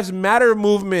Black Lives Matter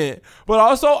movement, but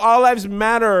also all lives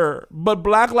matter, but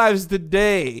Black lives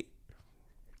today.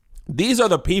 These are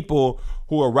the people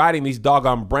who are writing these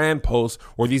doggone brand posts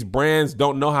where these brands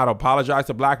don't know how to apologize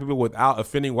to black people without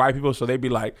offending white people. So they be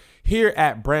like, here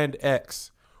at Brand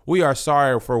X, we are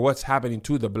sorry for what's happening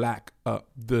to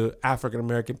the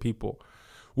African-American people.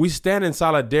 We stand in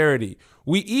solidarity.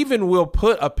 We even will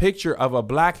put a picture of a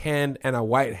black hand and a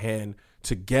white hand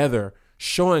together,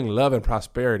 showing love and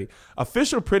prosperity.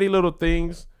 Official Pretty Little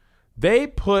Things, they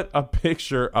put a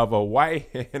picture of a white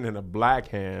hand and a black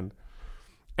hand,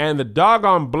 and the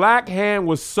doggone black hand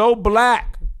was so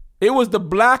black. It was the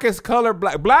blackest color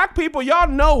black. Black people, y'all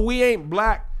know we ain't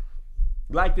black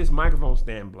like this microphone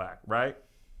stand black, right?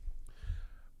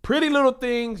 Pretty Little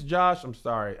Things, Josh, I'm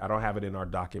sorry, I don't have it in our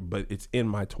docket, but it's in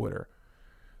my Twitter.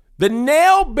 The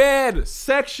nail bed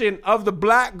section of the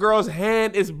black girl's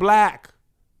hand is black.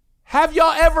 Have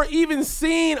y'all ever even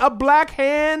seen a black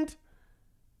hand?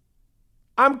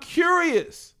 I'm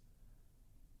curious.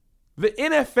 The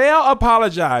NFL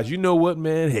apologized. You know what,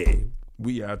 man? Hey,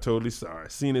 we are totally sorry.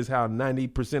 Seeing as how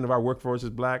 90% of our workforce is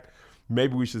black,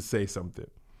 maybe we should say something.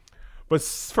 But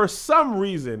for some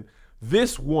reason,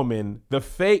 this woman, the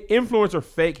fake influencer,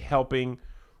 fake helping,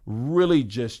 really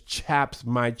just chaps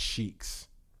my cheeks.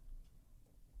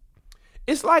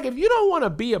 It's like, if you don't want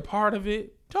to be a part of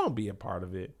it, don't be a part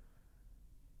of it.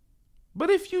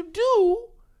 But if you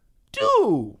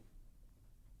do.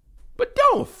 But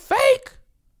don't fake.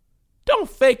 Don't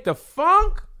fake the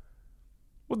funk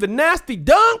with the nasty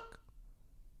dunk.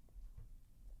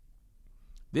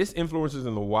 This Influencers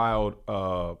in the Wild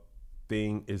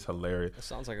thing is hilarious. That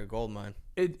sounds like a gold mine.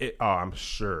 I'm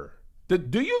sure.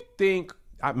 Do you think,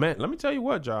 man, let me tell you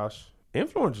what, Josh.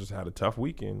 Influencers had a tough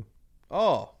weekend.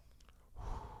 Oh.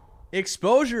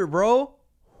 Exposure, bro.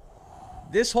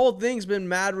 This whole thing's been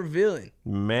mad revealing.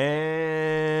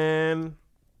 Man.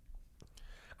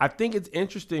 I think it's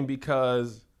interesting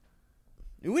because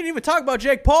we didn't even talk about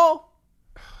Jake Paul.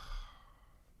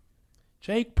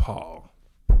 Jake Paul.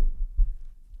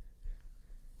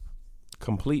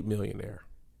 Complete millionaire.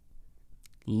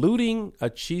 Looting a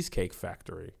cheesecake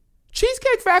factory.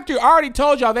 Cheesecake Factory already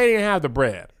told y'all they didn't have the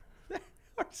bread.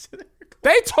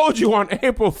 They told you on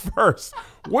April 1st,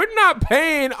 we're not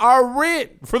paying our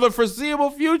rent for the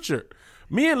foreseeable future.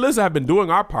 Me and Liz have been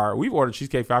doing our part. We've ordered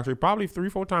Cheesecake Factory probably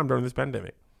 3-4 times during this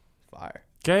pandemic. Fire.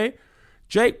 Okay?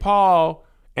 Jake Paul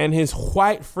and his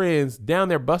white friends down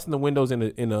there busting the windows in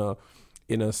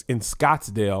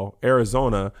Scottsdale,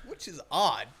 Arizona. Which is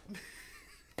odd.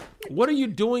 What are you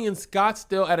doing in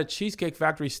Scottsdale at a Cheesecake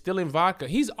Factory stealing vodka?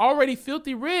 He's already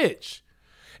filthy rich.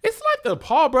 It's like the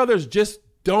Paul brothers just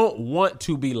don't want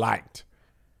to be liked.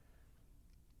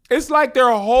 It's like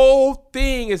their whole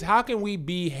thing is, how can we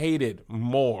be hated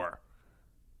more?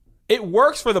 It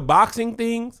works for the boxing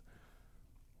things.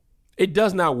 It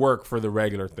does not work for the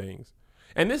regular things.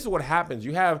 And this is what happens.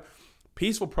 You have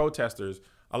peaceful protesters.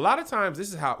 A lot of times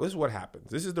this is what happens.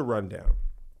 This is the rundown.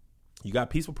 You got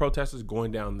peaceful protesters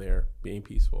going down there being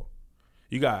peaceful.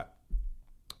 You got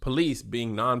police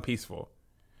being non-peaceful.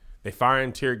 They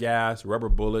firing tear gas, rubber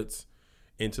bullets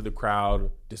into the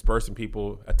crowd, dispersing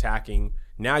people, attacking.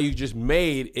 Now you just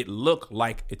made it look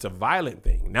like it's a violent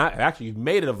thing. Now, actually, you've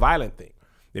made it a violent thing.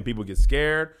 Then people get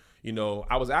scared. You know,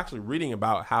 I was actually reading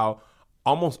about how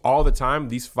almost all the time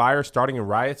these fires starting in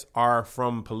riots are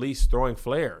from police throwing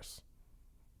flares.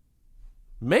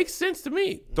 Makes sense to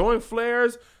me. Throwing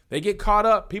flares. They get caught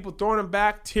up. People throwing them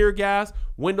back, tear gas,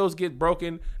 windows get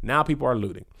broken. Now people are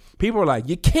looting. People are like,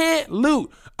 you can't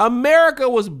loot. America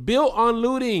was built on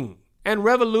looting and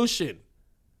revolution.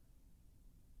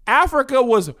 Africa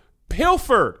was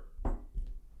pilfered,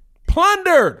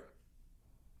 plundered,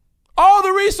 all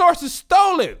the resources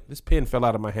stolen. This pen fell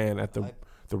out of my hand at the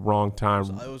wrong time.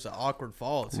 It was an awkward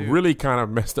fall, too. Really kind of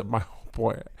messed up my whole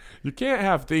point. You can't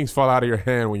have things fall out of your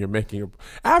hand when you're making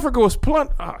Africa was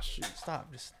plundered. Oh, shit.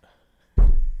 Stop. Just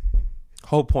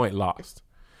Whole point lost.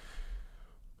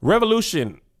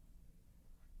 Revolution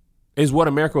is what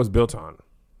America was built on.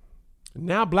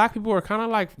 Now black people are kind of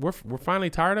like, we're finally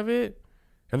tired of it.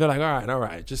 And they're like, all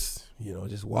right, just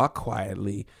walk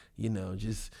quietly,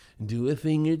 just do a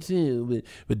thing or two,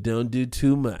 but don't do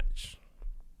too much.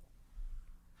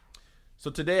 So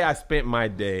today I spent my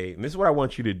day, and this is what I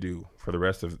want you to do for the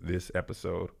rest of this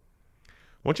episode. I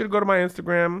want you to go to my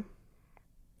Instagram.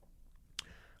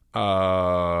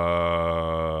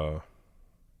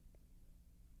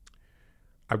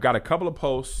 I've got a couple of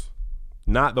posts,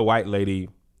 not the white lady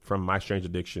from My Strange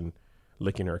Addiction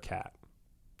licking her cat.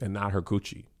 And not her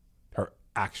coochie, her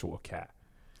actual cat.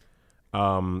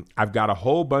 I've got a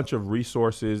whole bunch of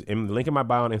resources. In the link in my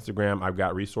bio on Instagram, I've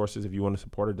got resources if you want to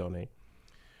support or donate.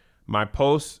 My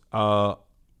posts,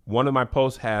 one of my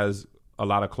posts has a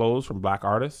lot of clothes from black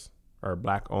artists or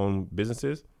black-owned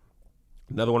businesses.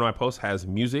 Another one of my posts has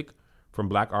music from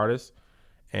black artists.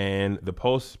 And the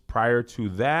post prior to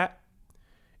that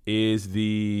is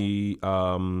the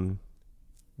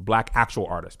black actual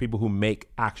artists, people who make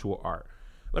actual art.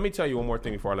 Let me tell you one more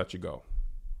thing before I let you go.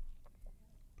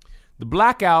 The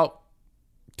Blackout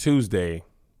Tuesday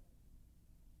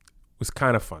was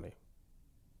kind of funny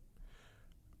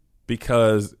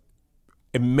because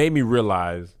it made me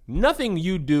realize nothing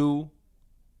you do,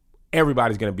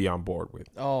 everybody's going to be on board with.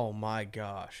 oh my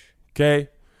gosh. Okay?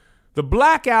 The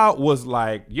Blackout was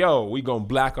like, yo, we going to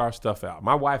black our stuff out.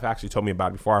 My wife actually told me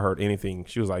about it before I heard anything.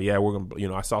 She was like, yeah, we're going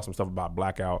to, I saw some stuff about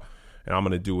Blackout and I'm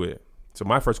going to do it. So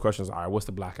my first question is, all right, what's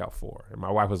the blackout for? And my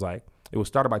wife was like, it was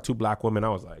started by 2 black women. I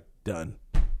was like, done.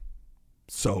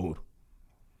 Sold.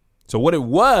 So what it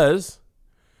was,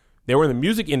 they were in the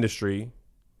music industry.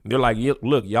 They're like,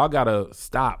 look, y'all got to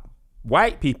stop.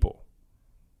 White people,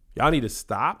 y'all need to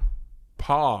stop,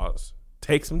 pause,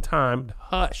 take some time,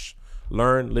 hush,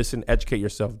 learn, listen, educate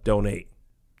yourself, donate.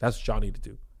 That's what y'all need to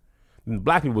do. And the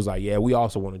black people was like, yeah, we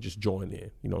also want to just join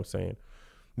in. You know what I'm saying?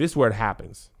 This is where it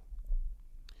happens.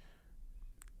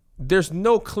 There's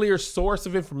no clear source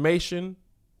of information,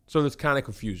 so there's kind of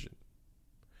confusion.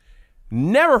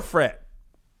 Never fret.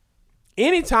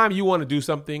 Anytime you want to do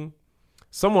something,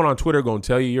 someone on Twitter going to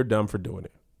tell you you're dumb for doing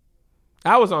it.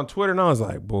 I was on Twitter and I was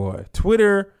like, boy,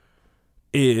 Twitter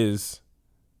is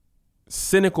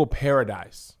cynical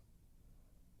paradise.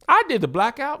 I did the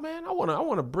blackout, man. I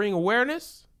want to bring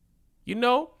awareness,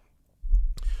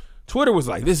 Twitter was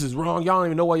like, this is wrong. Y'all don't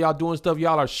even know why y'all doing stuff.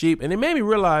 Y'all are sheep. And it made me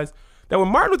realize that when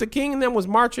Martin Luther King and them was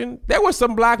marching, there was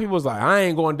some black people was like, I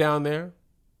ain't going down there.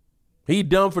 He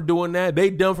dumb for doing that. They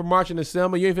dumb for marching to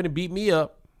Selma. You ain't finna beat me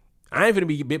up. I ain't finna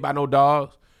be bit by no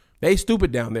dogs. They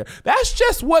stupid down there. That's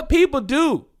just what people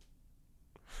do.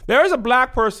 There is a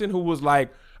black person who was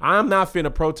like, I'm not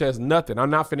finna protest nothing. I'm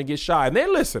not finna get shot. And they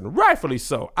listen, rightfully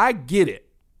so. I get it.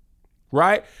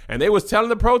 Right? And they was telling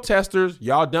the protesters,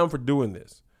 y'all dumb for doing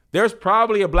this. There's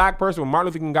probably a black person when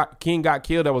Martin Luther King got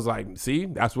killed that was like, see,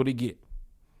 that's what he get.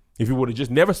 If he would have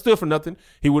just never stood for nothing,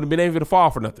 he wouldn't have been able to fall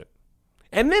for nothing.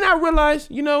 And then I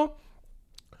realized,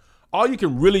 all you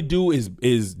can really do is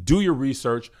do your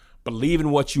research, believe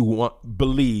in what you want,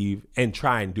 believe, and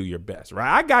try and do your best,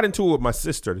 right? I got into it with my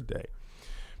sister today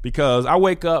because I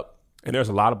wake up and there's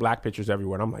a lot of black pictures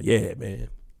everywhere. And I'm like, yeah, man.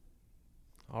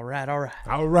 All right.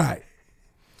 All right.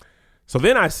 So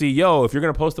then I see, if you're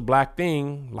going to post a black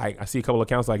thing, like I see a couple of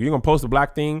accounts like, you're going to post a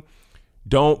black thing,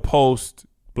 don't post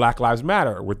Black Lives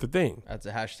Matter with the thing. That's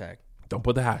a hashtag. Don't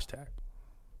put the hashtag.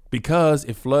 Because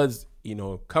it floods,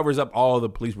 covers up all the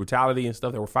police brutality and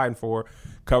stuff that we're fighting for,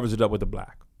 covers it up with the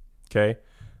black. Okay?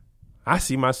 I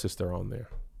see my sister on there.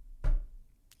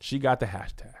 She got the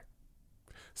hashtag.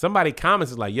 Somebody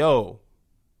comments is like, yo,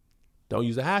 don't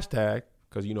use a hashtag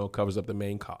because, it covers up the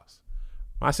main cause.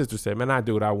 My sister said, man, I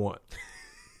do what I want.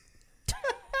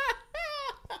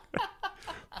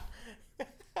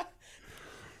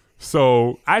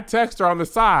 So I text her on the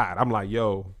side. I'm like,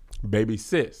 yo, baby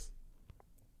sis.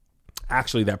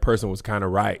 Actually, that person was kind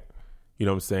of right. You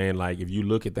know what I'm saying? Like, if you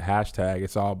look at the hashtag,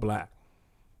 it's all black.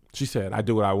 She said, I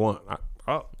do what I want.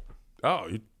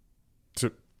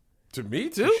 To me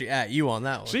too? She at you on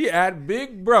that one. She at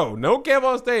big bro. No Kev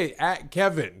on stage. At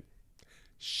Kevin.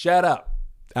 Shut up.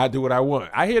 I do what I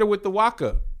want. I hit her with the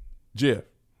Waka gif.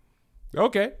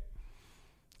 Okay.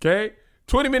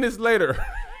 20 minutes later,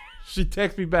 she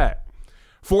texts me back.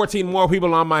 14 more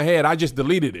people on my head. I just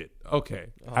deleted it. Okay.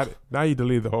 Now you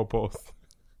deleted the whole post.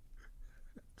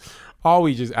 All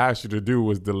we just asked you to do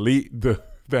was delete the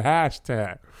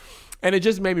hashtag. And it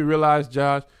just made me realize,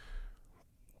 Josh,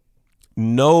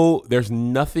 no, there's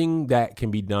nothing that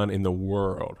can be done in the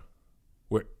world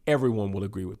where everyone will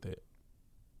agree with it.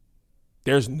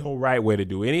 There's no right way to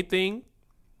do anything.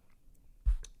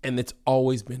 And it's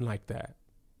always been like that,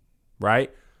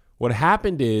 right? What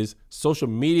happened is social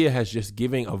media has just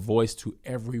given a voice to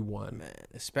everyone. Man,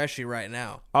 especially right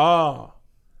now. Oh,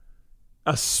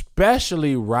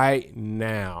 especially right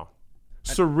now.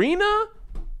 Serena?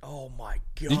 Oh, my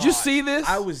God. Did you see this?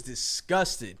 I was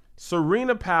disgusted.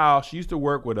 Serena Powell, she used to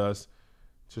work with us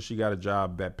so she got a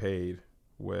job that paid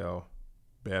well,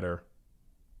 better,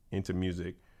 into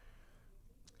music.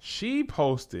 She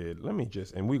posted,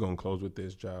 and we're going to close with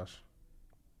this, Josh.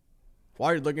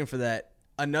 While you're looking for that,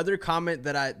 another comment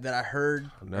that I heard.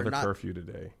 Another curfew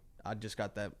today. I just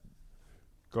got that.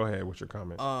 Go ahead. What's your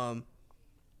comment?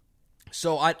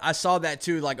 So I saw that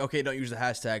too, like, okay, don't use the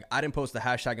hashtag. I didn't post the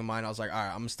hashtag in mine. I was like, all right,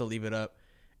 I'm going to still leave it up.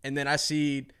 And then I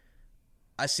see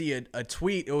a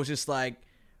tweet. It was just like,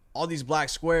 all these black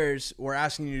squares were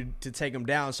asking you to take them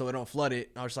down so it don't flood it.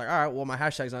 And I was like, all right, well, my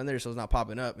hashtag's on there, so it's not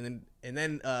popping up. And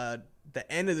then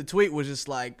the end of the tweet was just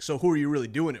like, so who are you really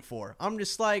doing it for? I'm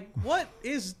just like,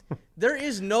 there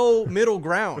is no middle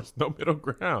ground. There's no middle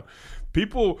ground.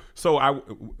 People,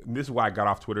 this is why I got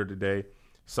off Twitter today.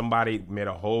 Somebody made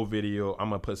a whole video. I'm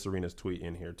going to put Serena's tweet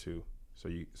in here too. So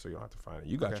you don't have to find it.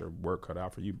 You got your work cut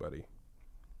out for you, buddy.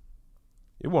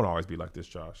 It won't always be like this,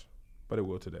 Josh, but it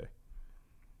will today.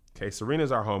 Okay,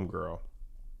 Serena's our homegirl.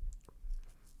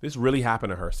 This really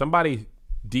happened to her. Somebody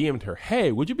DM'd her,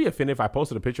 hey, would you be offended if I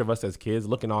posted a picture of us as kids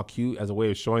looking all cute as a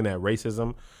way of showing that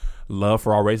racism, love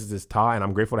for all races is taught, and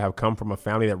I'm grateful to have come from a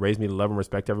family that raised me to love and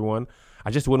respect everyone.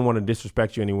 I just wouldn't want to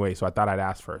disrespect you anyway, so I thought I'd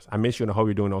ask first. I miss you and I hope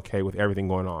you're doing okay with everything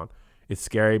going on. It's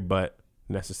scary, but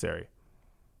necessary.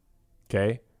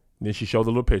 Okay? And then she showed the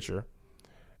little picture.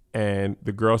 And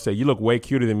the girl said, you look way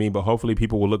cuter than me, but hopefully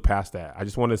people will look past that. I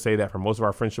just wanted to say that for most of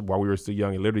our friendship while we were still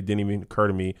young, it literally didn't even occur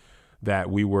to me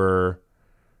that we were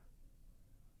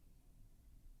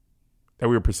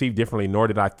perceived differently, nor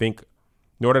did I think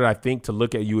to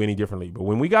look at you any differently. But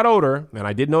when we got older, and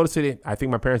I did notice it, I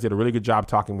think my parents did a really good job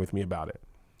talking with me about it.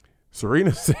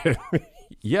 Serena said,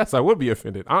 yes, I would be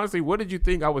offended. Honestly, what did you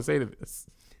think I would say to this?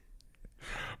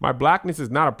 My blackness is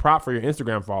not a prop for your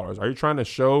Instagram followers. Are you trying to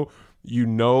show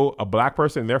a black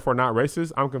person and therefore not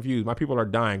racist? I'm confused. My people are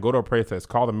dying. Go to a protest.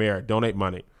 Call the mayor. Donate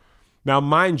money. Now,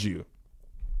 mind you,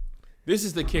 this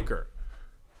is the kicker.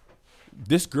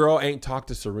 This girl ain't talked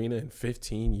to Serena in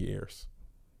 15 years.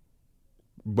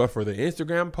 But for the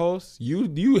Instagram posts,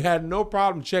 you had no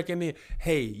problem checking in.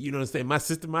 Hey, you know what I'm saying? My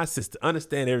sister,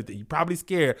 understand everything. You probably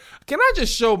scared. Can I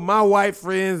just show my white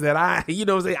friends that I ain't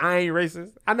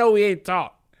racist? I know we ain't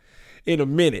talked in a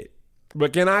minute.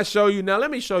 But can I show you? Now,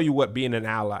 let me show you what being an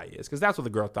ally is, because that's what the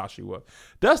girl thought she was.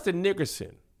 Dustin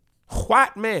Nickerson,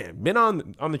 white man, been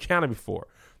on the channel before.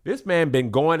 This man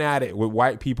been going at it with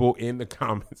white people in the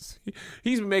comments.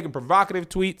 He's been making provocative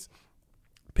tweets,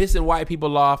 pissing white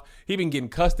people off. He been getting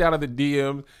cussed out of the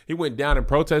DMs. He went down and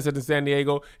protested in San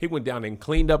Diego. He went down and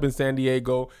cleaned up in San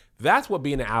Diego. That's what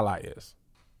being an ally is.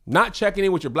 Not checking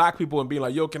in with your black people and being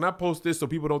like, yo, can I post this so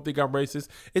people don't think I'm racist?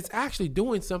 It's actually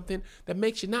doing something that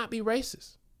makes you not be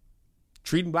racist.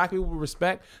 Treating black people with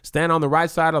respect, stand on the right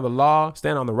side of the law,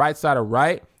 stand on the right side of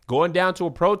right, going down to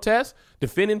a protest,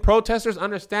 defending protesters,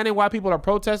 understanding why people are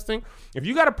protesting. If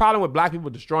you got a problem with black people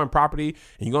destroying property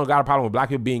and you got a problem with black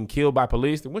people being killed by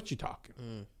police, then what you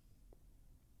talking?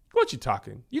 What you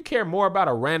talking? You care more about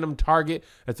a random target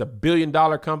that's $1 billion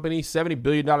company, $70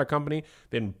 billion company,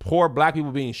 than poor black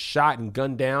people being shot and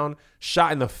gunned down,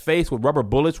 shot in the face with rubber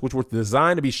bullets, which were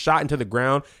designed to be shot into the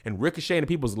ground and ricochet into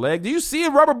people's legs. Do you see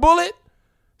a rubber bullet?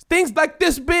 Things like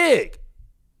this big.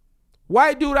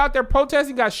 White dude out there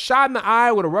protesting got shot in the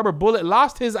eye with a rubber bullet,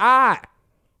 lost his eye.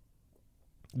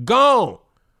 Gone.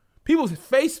 People's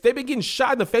face, they've been getting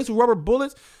shot in the face with rubber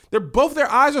bullets. Both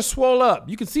their eyes are swole up.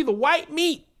 You can see the white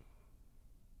meat.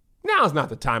 Now is not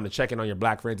the time to check in on your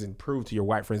black friends and prove to your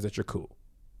white friends that you're cool.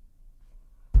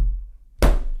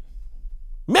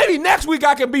 Maybe next week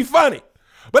I can be funny,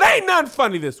 but ain't nothing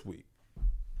funny this week.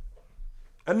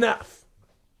 Enough.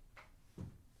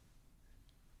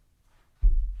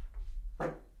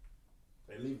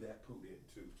 They leave that.